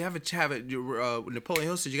you you have Napoleon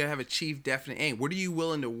Hill said you got to have a chief definite aim. What are you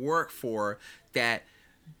willing to work for that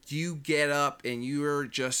you get up and you're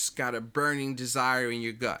just got a burning desire in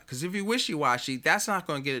your gut? Because if you're wishy-washy, that's not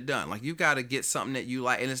going to get it done. Like, you got to get something that you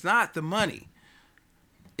like, and it's not the money.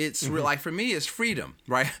 It's like, for me, it's freedom,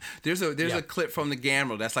 right? There's a clip from The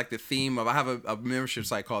Gambler that's like the theme of, I have a membership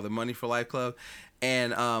site called the Money for Life Club,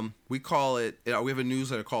 and we call it, we have a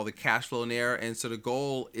newsletter called the Cash Flow Nair, and so the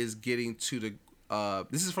goal is getting to the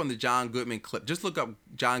this is from the John Goodman clip. Just look up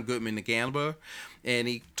John Goodman, The Gambler, and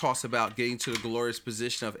he talks about getting to the glorious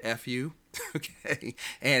position of FU. Okay,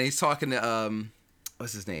 and he's talking to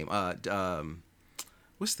what's his name?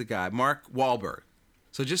 What's the guy? Mark Wahlberg.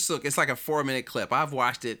 So just look. It's like a 4-minute clip. I've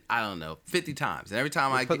watched it, I don't know, 50 times, and every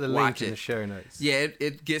time I put the watch link in it, the show notes. Yeah,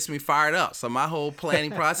 it gets me fired up. So my whole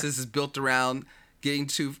planning process is built around getting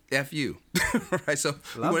to FU, right? So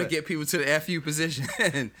we want to get people to the FU position,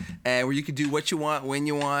 and where you can do what you want, when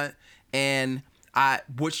you want, and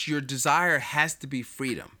what your desire has to be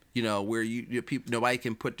freedom. Where people, nobody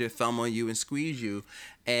can put their thumb on you and squeeze you,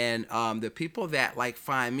 and the people that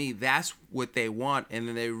find me, that's what they want, and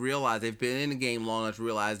then they realize they've been in the game long enough to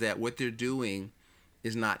realize that what they're doing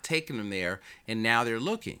is not taking them there, and now they're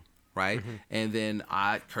looking. Right. Mm-hmm. And then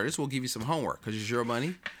Curtis will give you some homework because it's your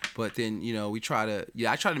money. But then,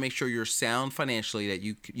 I try to make sure you're sound financially, that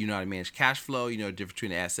you know how to manage cash flow, the difference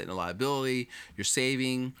between the asset and the liability, you're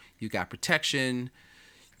saving, you got protection,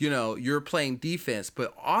 you're playing defense,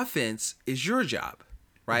 but offense is your job,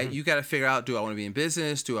 right? Mm-hmm. You got to figure out, do I want to be in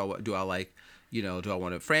business? Do I want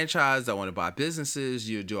to franchise? Do I want to buy businesses?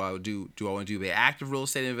 Do I want to be an active real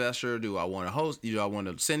estate investor? Do I want to host? Do I want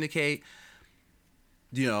to syndicate?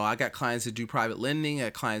 I got clients that do private lending. I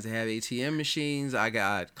got clients that have ATM machines. I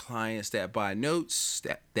got clients that buy notes,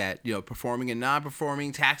 that performing and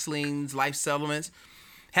non-performing, tax liens, life settlements.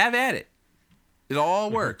 Have at it. It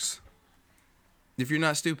all works. If you're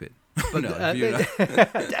not stupid. But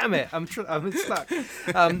damn it, I'm stuck.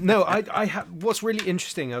 No, I have. What's really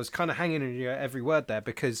interesting, I was kind of hanging in your every word there,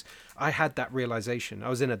 because I had that realization. I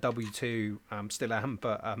was in a W-2, still am,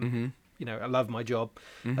 but I love my job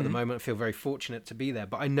at the moment. I feel very fortunate to be there,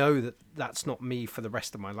 but I know that that's not me for the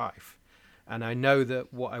rest of my life. And I know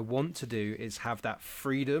that what I want to do is have that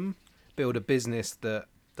freedom, build a business that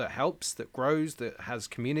helps, that grows, that has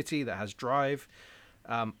community, that has drive,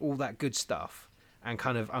 all that good stuff. And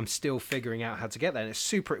kind of, I'm still figuring out how to get there. And it's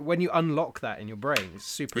super, when you unlock that in your brain, it's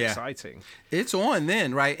super exciting. It's on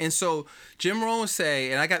then, right? And so Jim Rohn would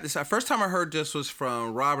say, and I got this, the first time I heard this was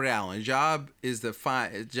from Robert Allen. He's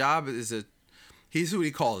who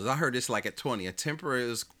he calls it. I heard this at 20. A temporary, it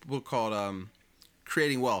was a book called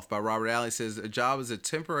Creating Wealth by Robert Allen. He says, a job is a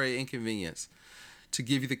temporary inconvenience to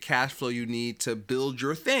give you the cash flow you need to build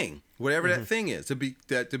your thing, whatever that thing is, to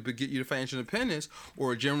get you to financial independence.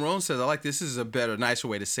 Or Jim Rohn says, this is a better, nicer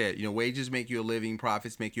way to say it. Wages make you a living,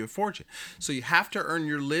 profits make you a fortune. So you have to earn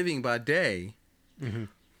your living by day,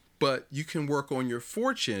 but you can work on your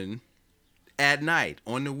fortune at night,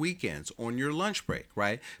 on the weekends, on your lunch break,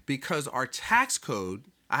 right? Because our tax code,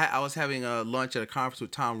 I was having a lunch at a conference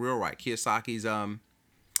with Tom Wheelwright, Kiyosaki's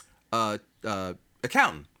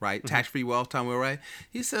accountant, right? Tax-free wealth, Tom Wheelwright.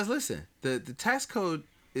 He says, listen, the tax code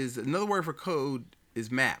is, another word for code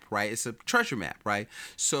is map, right? It's a treasure map, right?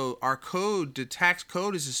 So our code, the tax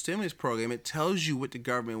code, is a stimulus program. It tells you what the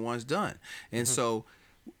government wants done. And so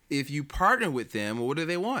if you partner with them, what do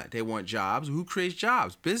they want? They want jobs. Who creates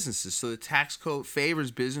jobs? Businesses. So the tax code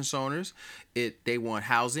favors business owners. They want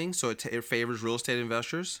housing, so it favors real estate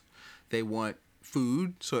investors. They want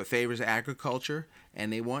food, so it favors agriculture.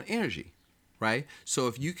 And they want energy. Right? So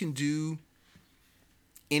if you can do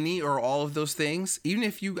any or all of those things, even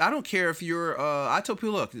if I don't care if you're, I tell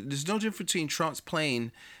people, look, there's no difference between Trump's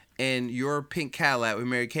plane and your pink Cadillac with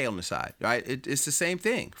Mary Kay on the side, right? It's the same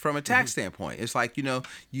thing from a tax standpoint. It's like, you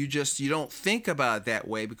don't think about it that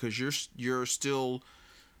way because you're still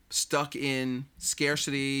stuck in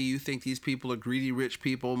scarcity. You think these people are greedy, rich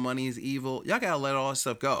people, money is evil. Y'all got to let all that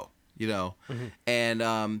stuff go.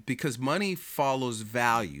 And because money follows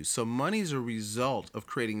value. So money is a result of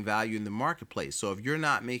creating value in the marketplace. So if you're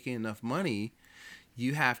not making enough money,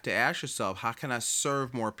 you have to ask yourself, how can I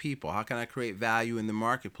serve more people? How can I create value in the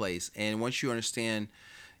marketplace? And once you understand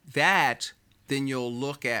that, then you'll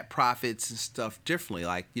look at profits and stuff differently,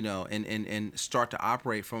 and start to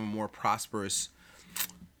operate from a more prosperous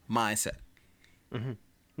mindset.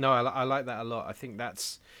 No, I like that a lot. I think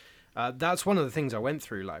that's one of the things I went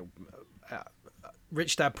through. Like,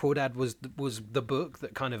 Rich Dad Poor Dad was the book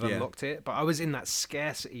that kind of unlocked it, but I was in that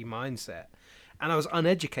scarcity mindset, and I was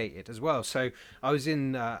uneducated as well. So I was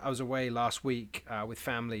away last week with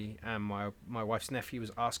family, and my wife's nephew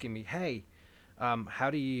was asking me, "Hey, how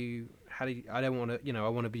do you? I don't want to, I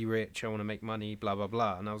want to be rich. I want to make money. Blah blah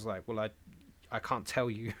blah." And I was like, "Well, I can't tell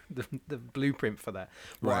you the blueprint for that.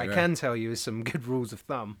 What I can tell you is some good rules of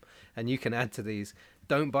thumb, and you can add to these.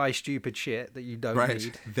 Don't buy stupid shit that you don't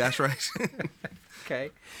need." That's right.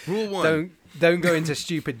 Okay. Rule 1. Don't go into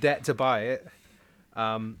stupid debt to buy it.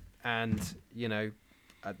 And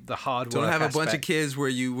the hard work. Don't have aspect. a bunch of kids where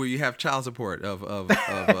you have child support of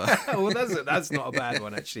Well, that's not a bad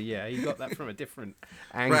one actually. Yeah, you got that from a different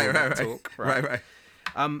angle. Right.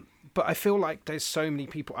 But I feel like there's so many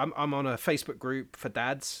people. I'm on a Facebook group for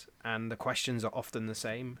dads, and the questions are often the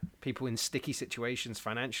same. People in sticky situations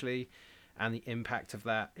financially, and the impact of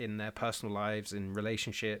that in their personal lives, in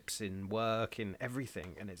relationships, in work, in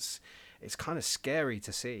everything. And it's kind of scary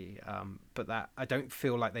to see. But that I don't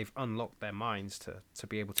feel like they've unlocked their minds to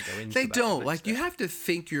be able to go into. They don't. Like, you have to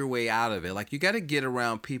think your way out of it. Like, you got to get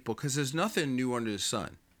around people, because there's nothing new under the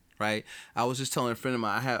sun. Right. I was just telling a friend of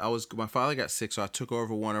mine, my father got sick, so I took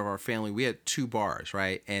over one of our family. We had 2 bars,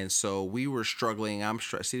 right? And so we were struggling.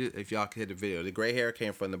 See, if y'all could hit the video, the gray hair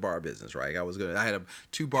came from the bar business, right? I had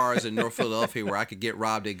 2 bars in North Philadelphia where I could get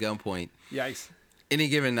robbed at gunpoint. Yikes. Any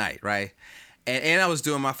given night, right? And I was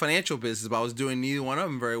doing my financial business, but I was doing neither one of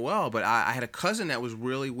them very well. But I had a cousin that was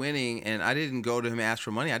really winning, and I didn't go to him and ask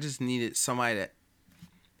for money. I just needed somebody that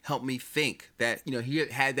helped me think that, he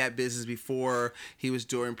had that business before, he was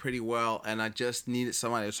doing pretty well, and I just needed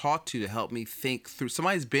somebody to talk to help me think through.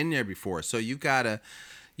 Somebody's been there before. So you gotta,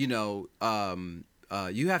 you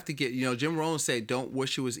have to get, Jim Rohn said, don't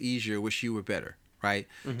wish it was easier, wish you were better. Right.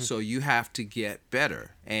 Mm-hmm. So you have to get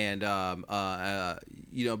better. And,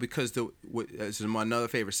 because this is another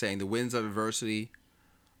favorite saying, the winds of adversity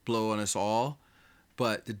blow on us all,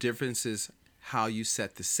 but the difference is how you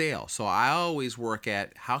set the sail. So I always work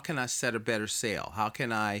at, how can I set a better sail? How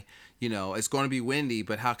can I, it's going to be windy,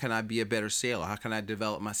 but how can I be a better sailor? How can I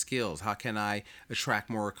develop my skills? How can I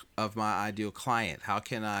attract more of my ideal client? How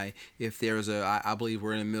can I, if there's I believe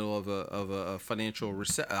we're in the middle of a financial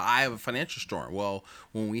eye of a financial storm. Well,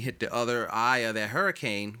 when we hit the other eye of that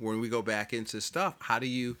hurricane, when we go back into stuff, how do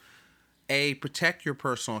you, A, protect your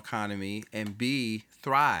personal economy, and B,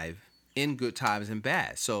 thrive in good times and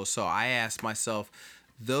bad? So I ask myself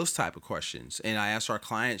those type of questions, and I ask our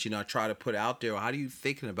clients, I try to put out there, how are you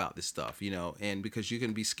thinking about this stuff, and because you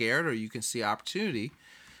can be scared or you can see opportunity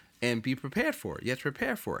and be prepared for it. You have to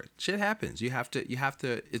prepare for it. Shit happens. You have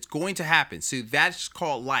to, it's going to happen. See, that's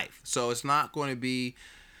called life. So it's not going to be,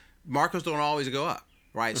 markets don't always go up.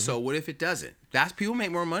 Right. Mm-hmm. So what if it doesn't? People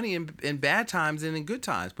make more money in bad times than in good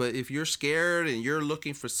times. But if you're scared and you're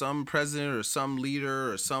looking for some president or some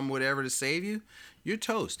leader or some whatever to save you, you're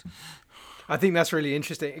toast. I think that's really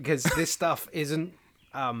interesting, because this stuff isn't,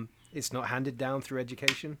 it's not handed down through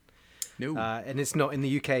education. No. And it's not in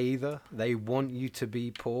the UK either. They want you to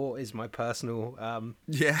be poor, is my personal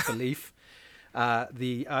belief. I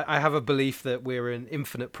have a belief that we're an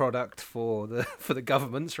infinite product for the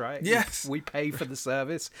governments, right? Yes. We pay for the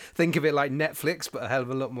service. Think of it like Netflix, but a hell of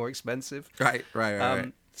a lot more expensive. Right.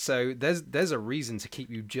 So there's a reason to keep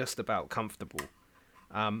you just about comfortable.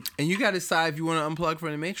 And you got to decide if you want to unplug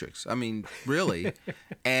from the matrix. I mean, really,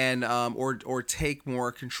 and or take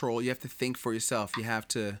more control. You have to think for yourself. You have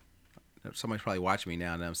to. Somebody's probably watching me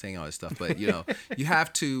now, and I'm saying all this stuff, but you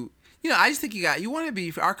have to. I just think you want to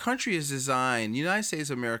be. Our country is designed. The United States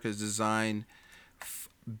of America is designed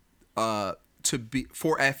to be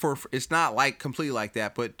for. It's not like completely like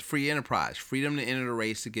that, but free enterprise, freedom to enter the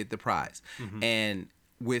race to get the prize, and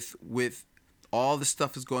with all the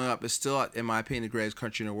stuff that's going up, it's still, in my opinion, the greatest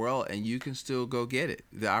country in the world, and you can still go get it.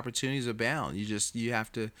 The opportunities abound. You have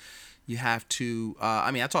to.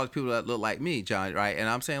 I mean, I talk to people that look like me, John, right? And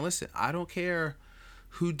I'm saying, listen, I don't care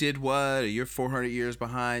who did what, or you're 400 years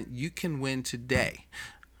behind. You can win today,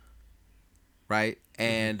 right?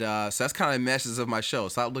 And so that's kind of the message of my show.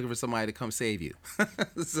 Stop looking for somebody to come save you.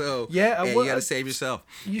 So yeah, you got to save yourself.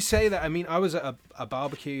 You say that. I mean, I was at a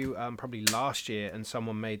barbecue probably last year, and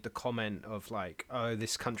someone made the comment of like, "Oh,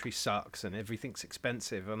 this country sucks and everything's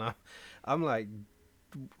expensive," and I'm like,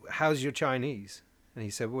 "How's your Chinese?" And he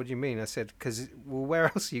said, "What do you mean?" I said, "Because where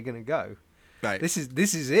else are you going to go? Right. This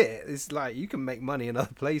is it. It's like you can make money in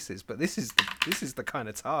other places, but this is the kind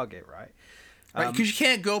of target, right?" Right, because you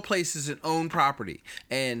can't go places and own property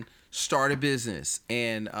and start a business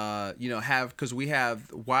and because we have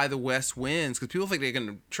Why the West Wins, because people think they're going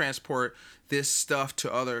to transport this stuff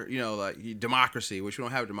to other, like democracy, which we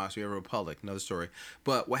don't have a democracy, we have a republic, another story.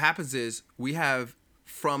 But what happens is we have,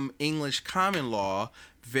 from English common law,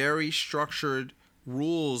 very structured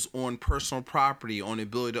rules on personal property, on the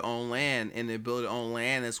ability to own land, and the ability to own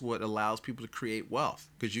land is what allows people to create wealth,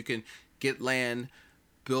 because you can get land,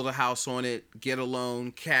 build a house on it, get a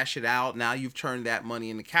loan, cash it out. Now you've turned that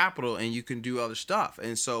money into capital and you can do other stuff.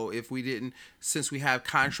 And so since we have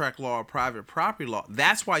contract law or private property law,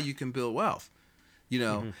 that's why you can build wealth,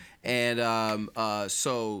 And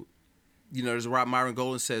so, there's what Myron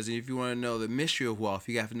Golden says, if you want to know the mystery of wealth,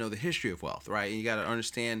 you have to know the history of wealth, right? And you got to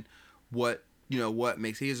understand what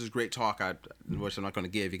makes. He has this great talk, which I'm not going to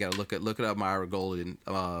give. You got to look it up, Myron Golden,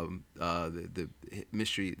 the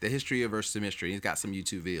mystery, the history of versus the mystery. He's got some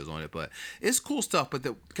YouTube videos on it, but it's cool stuff. But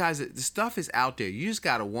the stuff is out there. You just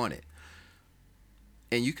got to want it,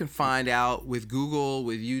 and you can find out with Google,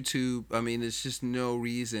 with YouTube. I mean, there's just no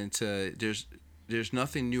reason to. There's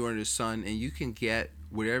nothing new under the sun, and you can get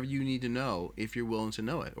whatever you need to know if you're willing to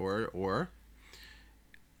know it, or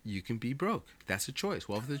you can be broke. That's a choice.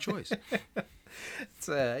 Wealth is a choice.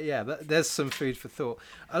 There's some food for thought.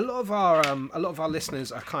 A lot of our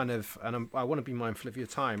listeners are kind of, and I want to be mindful of your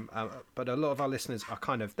time, but a lot of our listeners are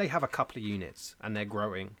kind of, they have a couple of units and they're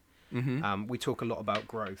growing. Mm-hmm. We talk a lot about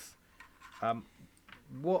growth.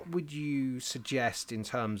 What would you suggest in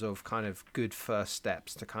terms of kind of good first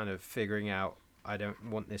steps to kind of figuring out, I don't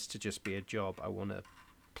want this to just be a job, I want to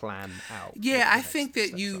plan out? Yeah, I think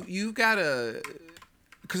that you gotta.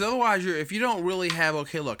 Because otherwise, if you don't really have,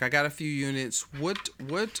 okay, look, I got a few units. What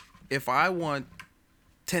if I want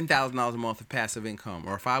 $10,000 a month of passive income,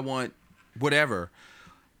 or if I want whatever,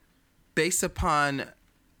 based upon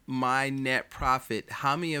my net profit,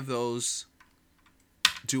 how many of those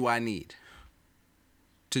do I need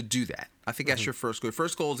to do that? I think that's your first goal.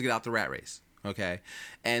 First goal is to get out the rat race, okay?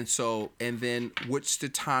 And then what's the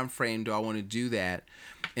time frame do I want to do that?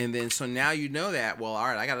 And then, so now you know that, well, all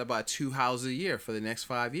right, I got to buy 2 houses a year for the next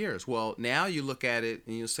 5 years. Well, now you look at it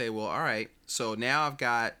and you'll say, well, all right, so now I've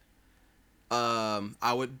got,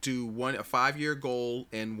 I would do a 5-year goal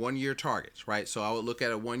and 1-year targets, right? So I would look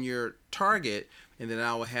at a 1-year target, and then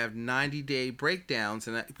I would have 90-day breakdowns.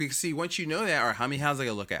 And because see, once you know that, all right, how many houses I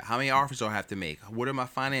got to look at? How many offers do I have to make? What are my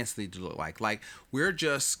finances need to look like? Like, we're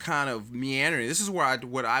just kind of meandering. This is where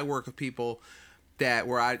I work with people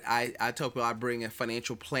where I tell people I bring a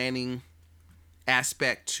financial planning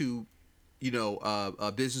aspect to,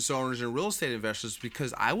 business owners and real estate investors,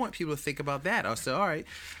 because I want people to think about that. I'll say, all right,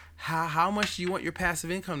 how much do you want your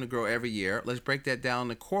passive income to grow every year? Let's break that down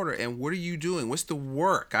in a quarter. And what are you doing? What's the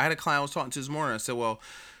work? I had a client I was talking to this morning. I said, well,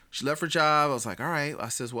 she left her job. I was like, all right. I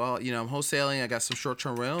says, well, I'm wholesaling. I got some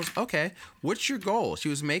short-term rentals. Okay. What's your goal? She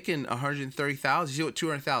was making $130,000. She's at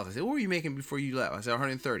 $200,000. I said, what were you making before you left? I said,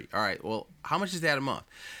 $130,000. All right. Well, how much is that a month?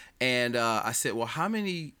 And I said, well, how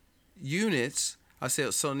many units? I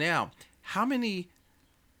said, so now, how many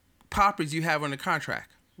properties do you have under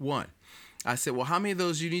contract? 1. I said, well, how many of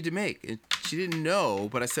those do you need to make? And she didn't know,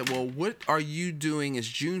 but I said, well, what are you doing? It's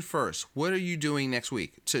June 1st. What are you doing next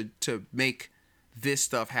week to make this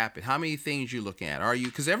stuff happen? How many things you looking at? Are you,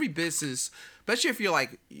 because every business, especially if you're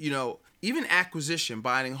like, even acquisition,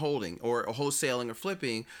 buying and holding, or wholesaling or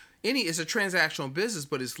flipping, it's a transactional business,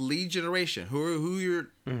 but it's lead generation. Where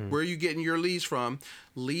are you getting your leads from?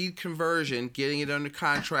 Lead conversion, getting it under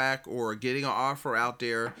contract or getting an offer out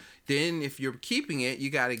there. Then if you're keeping it, you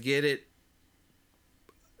got to get it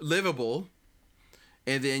livable,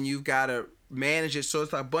 and then you've got to manage it. So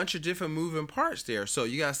it's a bunch of different moving parts there. So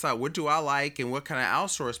you got to decide, what do I like and what kind of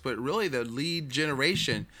outsource? But really, the lead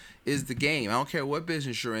generation is the game. I don't care what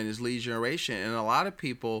business you're in, is lead generation. And a lot of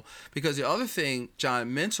people, because the other thing,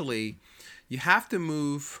 John, mentally, you have to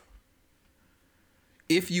move.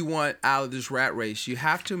 If you want out of this rat race, you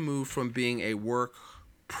have to move from being a work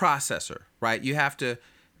processor, right? You have to,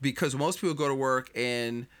 because most people go to work,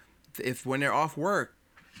 and when they're off work,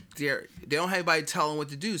 they don't have anybody tell them what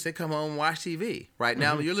to do, so they come home and watch TV. Right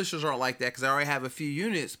now, your listeners aren't like that because I already have a few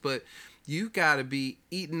units, but you've got to be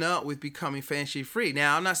eaten up with becoming financially free.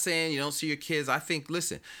 Now, I'm not saying you don't see your kids. I think,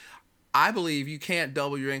 listen, I believe you can't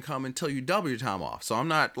double your income until you double your time off. So I'm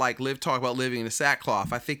not like talk about living in a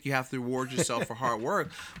sackcloth. I think you have to reward yourself for hard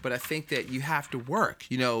work, but I think that you have to work.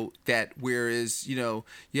 That whereas you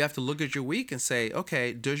have to look at your week and say,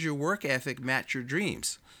 okay, does your work ethic match your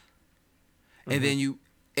dreams? And then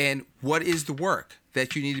and what is the work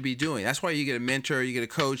that you need to be doing? That's why you get a mentor, you get a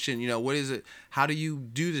coach, and what is it? How do you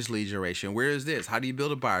do this lead generation? Where is this? How do you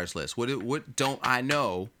build a buyer's list? What don't I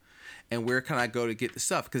know? and where can I go to get the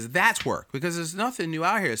stuff? Because that's work. Because there's nothing new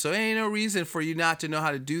out here. So there ain't no reason for you not to know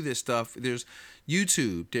how to do this stuff. There's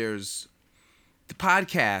YouTube, there's the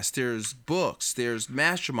podcast, there's books, there's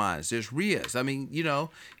masterminds, there's RIAs. I mean,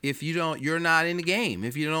 if you're not in the game.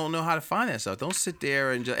 If you don't know how to find that stuff, don't sit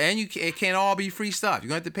there and it can't all be free stuff. You're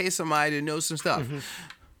going to have to pay somebody to know some stuff. Mm-hmm.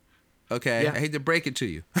 Okay, yeah. I hate to break it to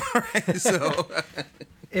you. All right, so.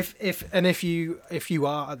 If you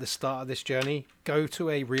are at the start of this journey, go to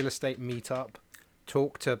a real estate meetup,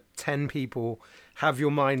 talk to 10 people, have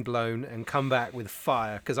your mind blown, and come back with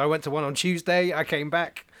fire. Because I went to one on Tuesday, I came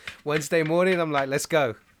back Wednesday morning, I'm like, let's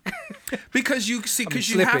go. Because you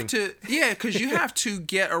have to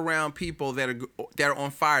get around people that are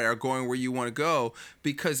on fire, that are going where you want to go.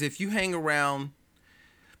 Because if you hang around,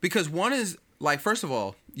 because one is like, first of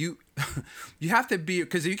all, you have to be,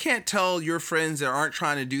 because you can't tell your friends that aren't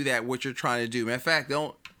trying to do that what you're trying to do. Matter of fact,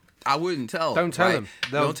 I wouldn't tell them. Don't tell right?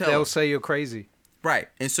 them. They'll say you're crazy. Right.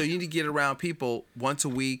 And so you need to get around people once a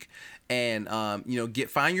week and,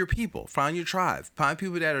 find your people, find your tribe, find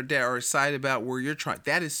people that are excited about where you're trying.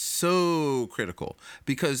 That is so critical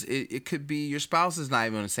because it could be your spouse is not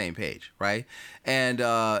even on the same page. Right. And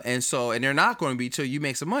they're not going to be till you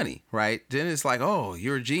make some money. Right. Then it's like, oh,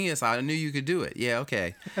 you're a genius. I knew you could do it. Yeah.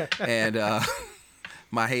 Okay. And,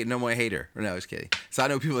 my number one hater. No, I was kidding. So I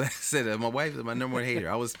know people that said that my wife is my number one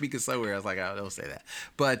hater. I was speaking somewhere. I was like, I don't say that.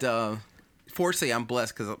 But, fortunately, I'm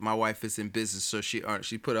blessed because my wife is in business, so she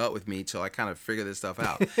put up with me till I kind of figure this stuff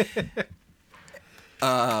out.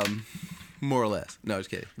 More or less. No, just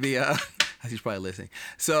kidding. She's probably listening.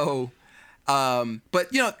 So, but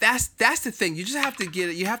that's the thing. You just have to get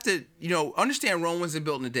it. You have to understand Rome wasn't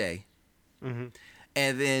built in a day, mm-hmm.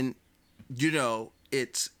 And then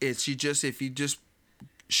it's if you just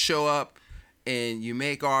show up and you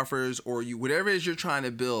make offers or whatever it is you're trying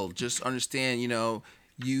to build, just understand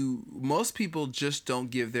most people just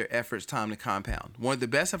don't give their efforts time to compound. One of the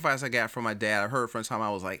best advice I got from my dad, I heard from the time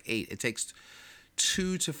I was like 8. It takes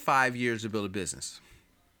 2 to 5 years to build a business.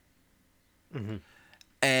 Mm-hmm.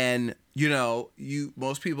 And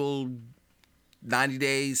most people 90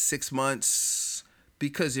 days, 6 months,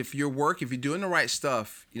 because if you're doing the right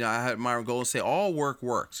stuff, I had Myron Golden say all work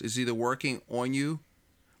works. It's either working on you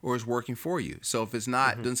or it's working for you. So if it's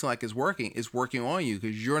not, mm-hmm. doesn't seem like it's working on you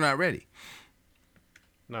because you're not ready.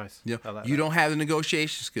 Nice. You don't have the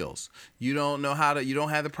negotiation skills. You don't have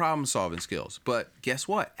the problem solving skills. But guess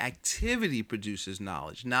what? Activity produces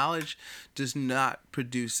knowledge. Knowledge does not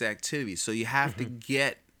produce activity. So you have mm-hmm. to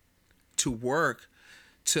get to work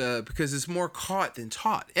because it's more caught than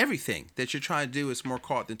taught. Everything that you're trying to do is more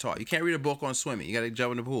caught than taught. You can't read a book on swimming. You got to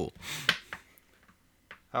jump in the pool.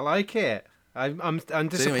 I like it. I'm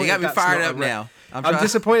disappointed. So anyway, you got me fired up now. I'm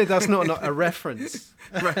disappointed that's not a reference,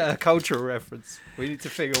 a cultural reference. We need to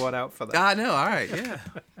figure one out for that. I know. All right. Yeah.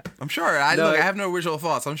 I'm sure. I have no original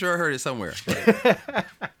thoughts. I'm sure I heard it somewhere.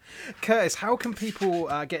 Curtis, how can people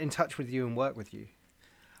get in touch with you and work with you?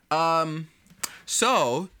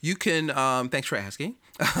 So you can. Thanks for asking.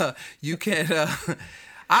 You can.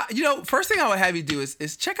 First thing I would have you do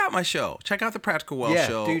is check out my show. Check out the Practical Wealth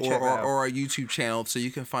Show or our YouTube channel so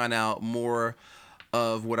you can find out more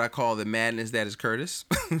of what I call the madness that is Curtis.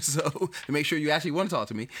 So make sure you actually want to talk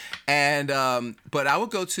to me. And but I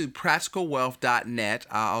would go to practicalwealth.net.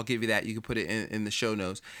 I'll give you that. You can put it in the show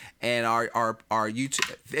notes. And our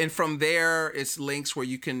YouTube, and from there it's links where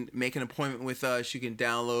you can make an appointment with us. You can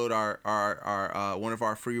download our one of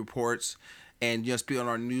our free reports and just be on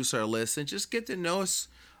our newsletter list and just get to know us,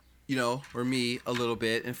 or me a little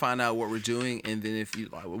bit and find out what we're doing. And then if we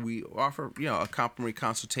offer, a complimentary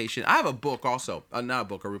consultation. I have a book also, not a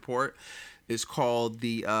book, a report. It's called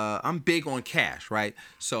I'm big on cash, right?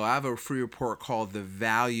 So I have a free report called The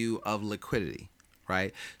Value of Liquidity,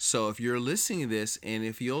 right? So if you're listening to this and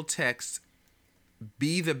if you'll text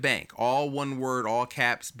Be the Bank, all one word, all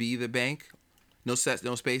caps, Be the Bank, no sets,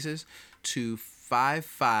 no spaces, to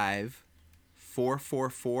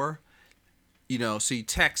 55444, so you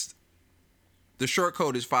text, the short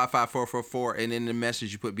code is 55444, and in the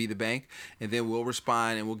message you put Be the Bank, and then we'll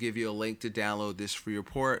respond and we'll give you a link to download this free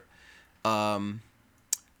report. And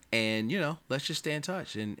let's just stay in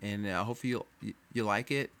touch, and hopefully you like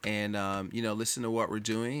it, and listen to what we're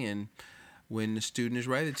doing, and when the student is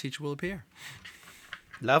ready, the teacher will appear.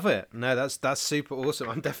 Love it. No, that's super awesome.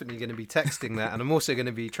 I'm definitely going to be texting that, and I'm also going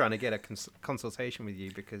to be trying to get a consultation with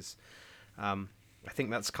you because I think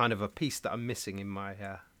that's kind of a piece that I'm missing in my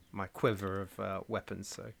my quiver of weapons.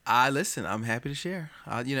 So listen, I'm happy to share.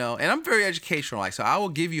 And I'm very educational. So I will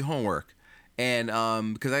give you homework, and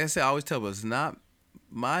because like I said, I always tell people it's not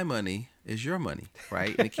my money, is your money,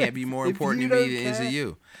 right? And it can't be more If important you to me don't than it is to care.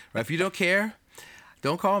 you. Right? If you don't care,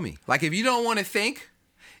 don't call me. Like if you don't want to think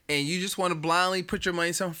and you just want to blindly put your money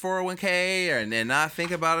in some 401k and then not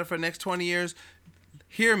think about it for the next 20 years,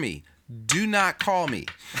 hear me. Do not call me.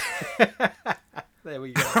 There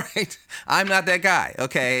we go. Right? I'm not that guy.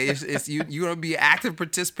 Okay, it's you. You're gonna be active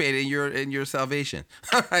participator in your salvation.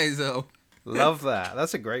 All right, so Love that.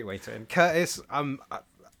 That's a great way to end. Curtis,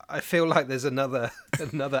 I feel like there's another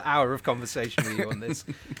hour of conversation with you on this.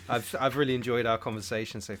 I've really enjoyed our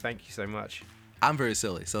conversation, so thank you so much. I'm very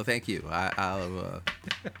silly, so thank you. I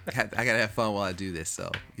gotta have fun while I do this.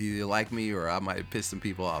 So you either like me or I might piss some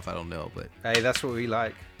people off. I don't know, but Hey, that's what we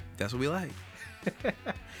like. that's what we like. we'll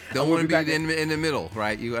Don't want be to back be in the middle,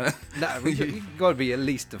 right? You gotta No, you got to be at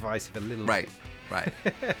least divisive a little. right.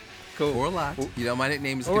 Cool. Or a lot. You know, my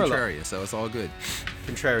nickname is Or a lot. Contrarian, so it's all good.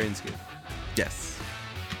 Contrarian's good. Yes.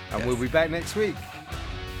 And Yes. we'll be back next week.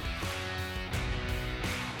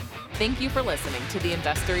 Thank you for listening to the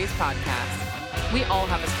Investories Podcast. We all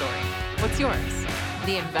have a story. What's yours?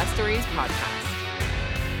 The Investories Podcast.